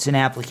quotes and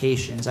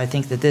applications, I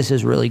think that this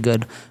is really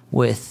good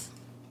with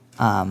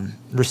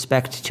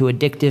respect to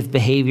addictive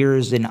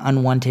behaviors and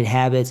unwanted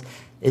habits,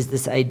 is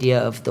this idea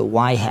of the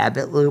why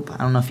habit loop. I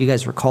don't know if you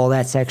guys recall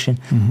that section,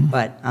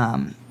 but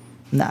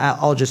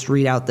I'll just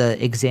read out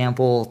the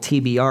example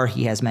TBR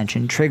he has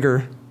mentioned.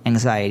 Trigger,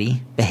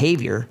 anxiety,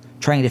 behavior,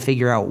 trying to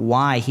figure out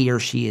why he or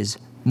she is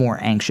more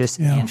anxious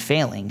and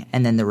failing.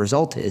 And then the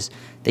result is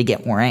they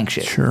get more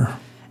anxious. Sure.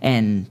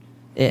 And,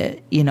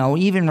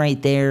 even right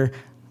there,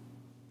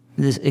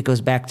 it goes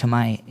back to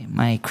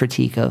my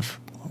critique of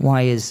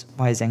why is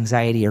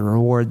anxiety a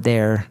reward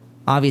there?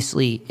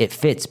 Obviously, it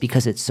fits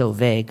because it's so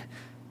vague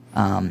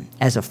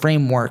as a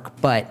framework,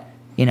 but,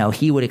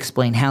 he would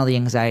explain how the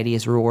anxiety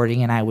is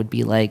rewarding, and I would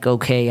be like,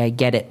 okay, I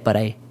get it, but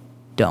I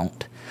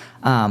don't.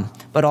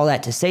 But all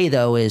that to say,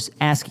 though, is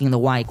asking the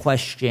why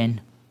question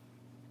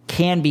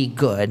can be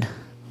good,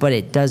 but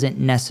it doesn't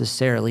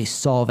necessarily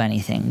solve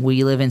anything.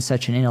 We live in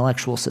such an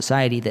intellectual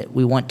society that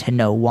we want to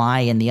know why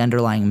and the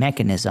underlying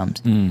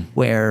mechanisms,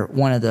 where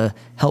one of the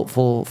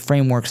helpful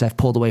frameworks I've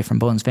pulled away from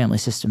Bowen's family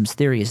systems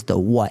theory is the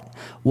what.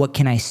 What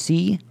can I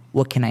see?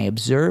 What can I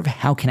observe?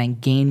 How can I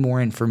gain more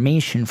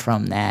information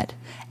from that?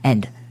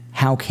 And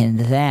how can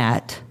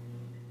that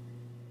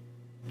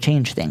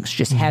change things?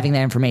 Just having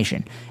that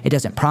information. It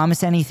doesn't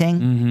promise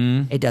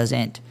anything. It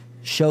doesn't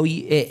show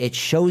you, it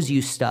shows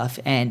you stuff,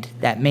 and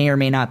that may or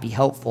may not be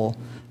helpful,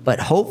 but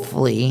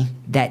hopefully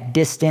that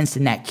distance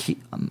and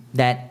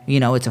that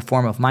it's a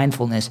form of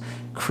mindfulness,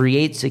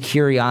 creates a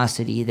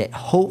curiosity that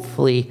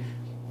hopefully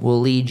will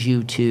lead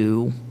you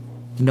to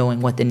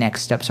knowing what the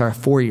next steps are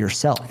for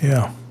yourself.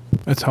 Yeah,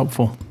 that's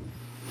helpful.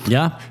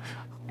 Yeah.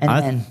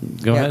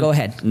 And go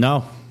ahead.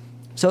 No.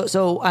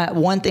 So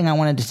one thing I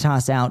wanted to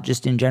toss out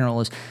just in general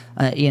is,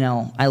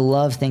 I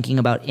love thinking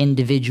about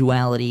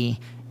individuality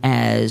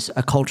as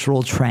a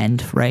cultural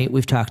trend, right?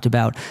 We've talked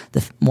about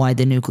why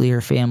the nuclear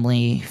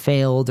family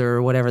failed,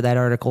 or whatever that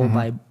article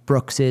by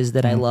Brooks is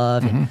that I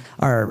love, and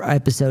our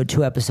episode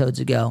 2 episodes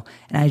ago.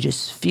 And I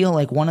just feel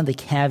like one of the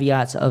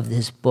caveats of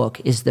this book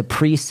is the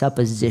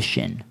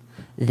presupposition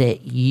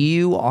that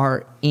you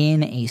are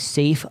in a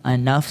safe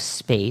enough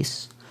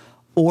space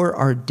or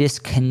are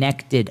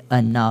disconnected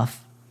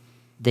enough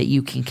that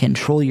you can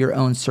control your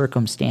own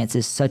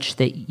circumstances such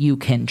that you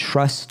can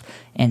trust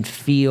and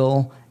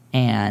feel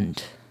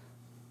and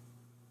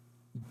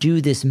do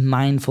this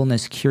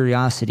mindfulness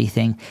curiosity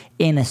thing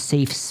in a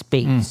safe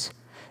space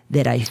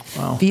that I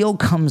feel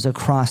comes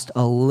across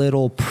a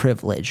little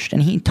privileged.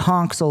 And he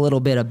talks a little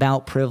bit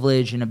about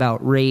privilege and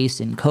about race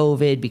and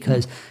COVID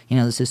because,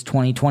 this is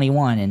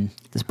 2021 and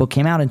this book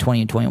came out in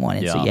 2021.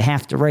 And so you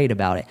have to write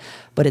about it.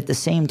 But at the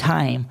same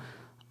time,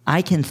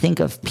 I can think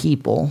of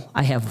people,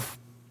 I have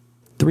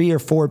 3 or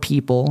 4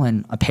 people,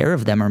 and a pair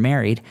of them are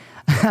married,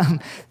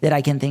 that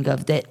I can think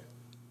of that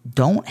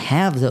don't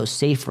have those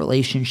safe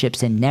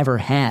relationships and never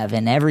have,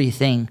 and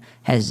everything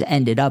has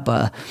ended up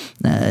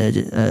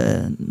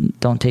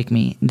don't take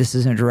me, this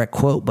isn't a direct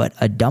quote, but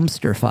a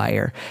dumpster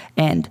fire,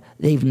 and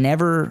they've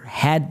never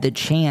had the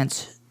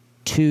chance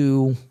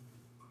to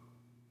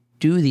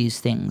do these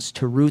things,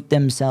 to root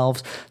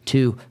themselves,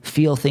 to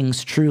feel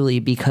things truly,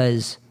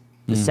 because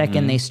the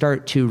second they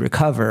start to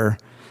recover,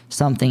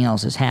 something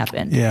else has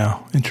happened. Yeah,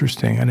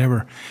 interesting.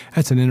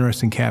 That's an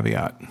interesting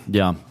caveat.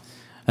 Yeah.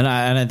 And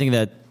I think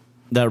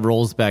that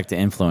rolls back to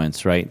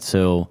influence, right?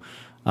 So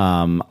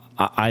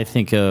I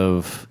think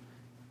of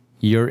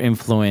your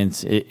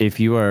influence, if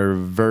you are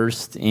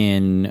versed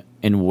in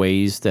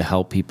ways to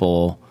help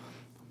people,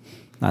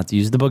 not to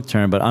use the book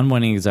term, but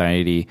unwinding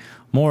anxiety,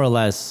 more or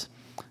less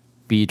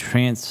be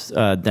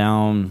step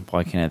down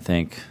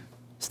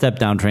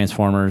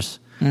transformers,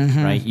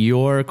 right?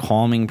 Your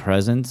calming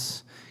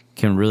presence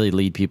can really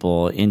lead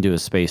people into a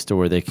space to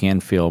where they can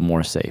feel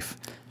more safe.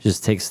 It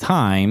just takes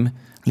time.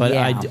 But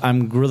Yeah.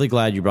 I'm really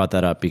glad you brought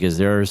that up, because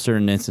there are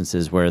certain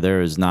instances where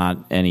there is not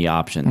any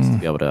options to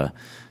be able to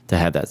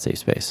have that safe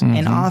space.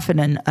 And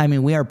often,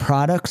 we are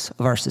products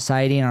of our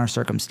society and our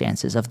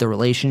circumstances, of the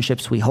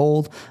relationships we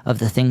hold, of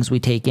the things we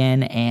take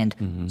in, and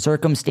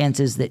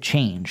circumstances that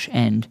change.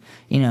 And,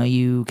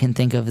 you can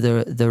think of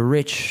the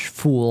rich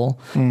fool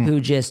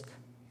who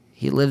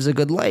he lives a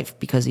good life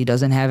because he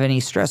doesn't have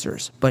any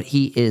stressors, but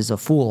he is a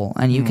fool.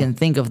 And you can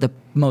think of the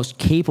most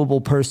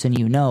capable person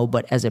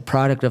but as a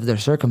product of their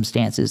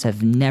circumstances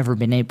have never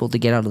been able to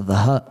get out of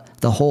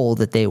the hole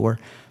that they were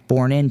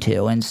born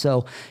into. And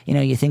so,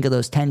 you think of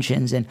those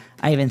tensions, and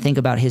I even think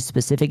about his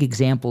specific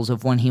examples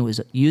of when he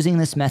was using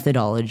this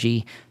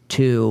methodology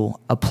to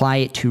apply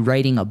it to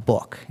writing a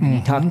book. And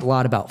he talked a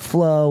lot about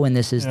flow, and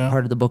this is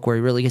part of the book where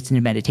he really gets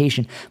into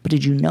meditation. But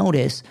did you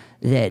notice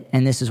that,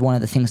 and this is one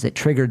of the things that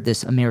triggered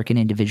this American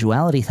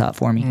individuality thought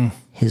for me,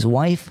 his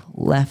wife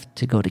left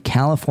to go to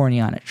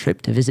California on a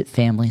trip to visit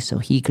family so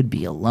he could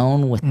be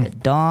alone with the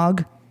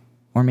dog,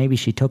 or maybe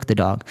she took the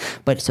dog,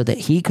 but so that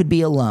he could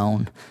be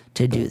alone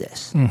to do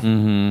this.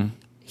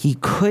 He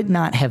could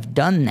not have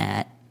done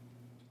that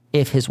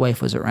if his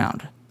wife was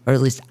around, or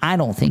at least I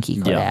don't think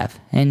he could have.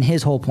 And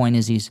his whole point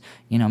is he's,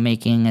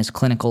 making as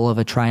clinical of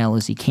a trial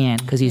as he can,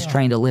 because he's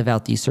trying to live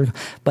out these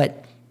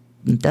but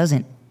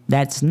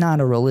that's not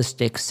a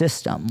realistic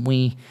system.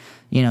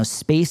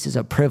 Space is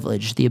a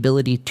privilege. The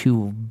ability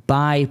to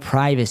buy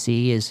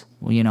privacy is,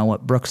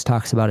 what Brooks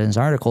talks about in his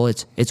article.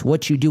 It's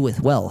what you do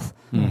with wealth,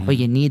 but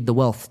you need the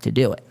wealth to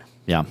do it.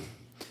 Yeah.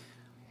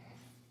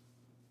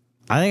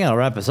 I think I'll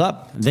wrap us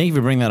up. Thank you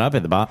for bringing that up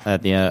at the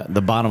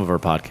bottom of our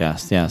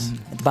podcast. Yes.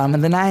 At the bottom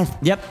of the ninth.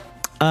 Yep.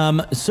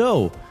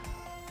 So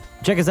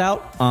check us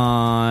out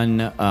on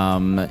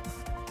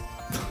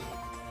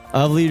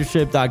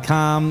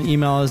ofleadership.com.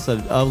 Email us at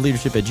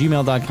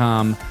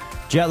ofleadership@gmail.com.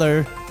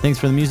 Jetler, thanks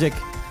for the music.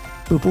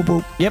 Boop, boop,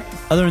 boop. Yep.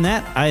 Other than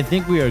that, I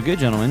think we are good,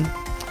 gentlemen.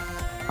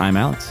 I'm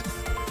Alex.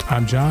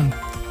 I'm John.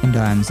 And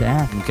I'm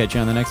Zach. We'll catch you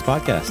on the next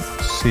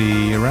podcast.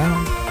 See you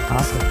around.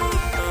 Awesome.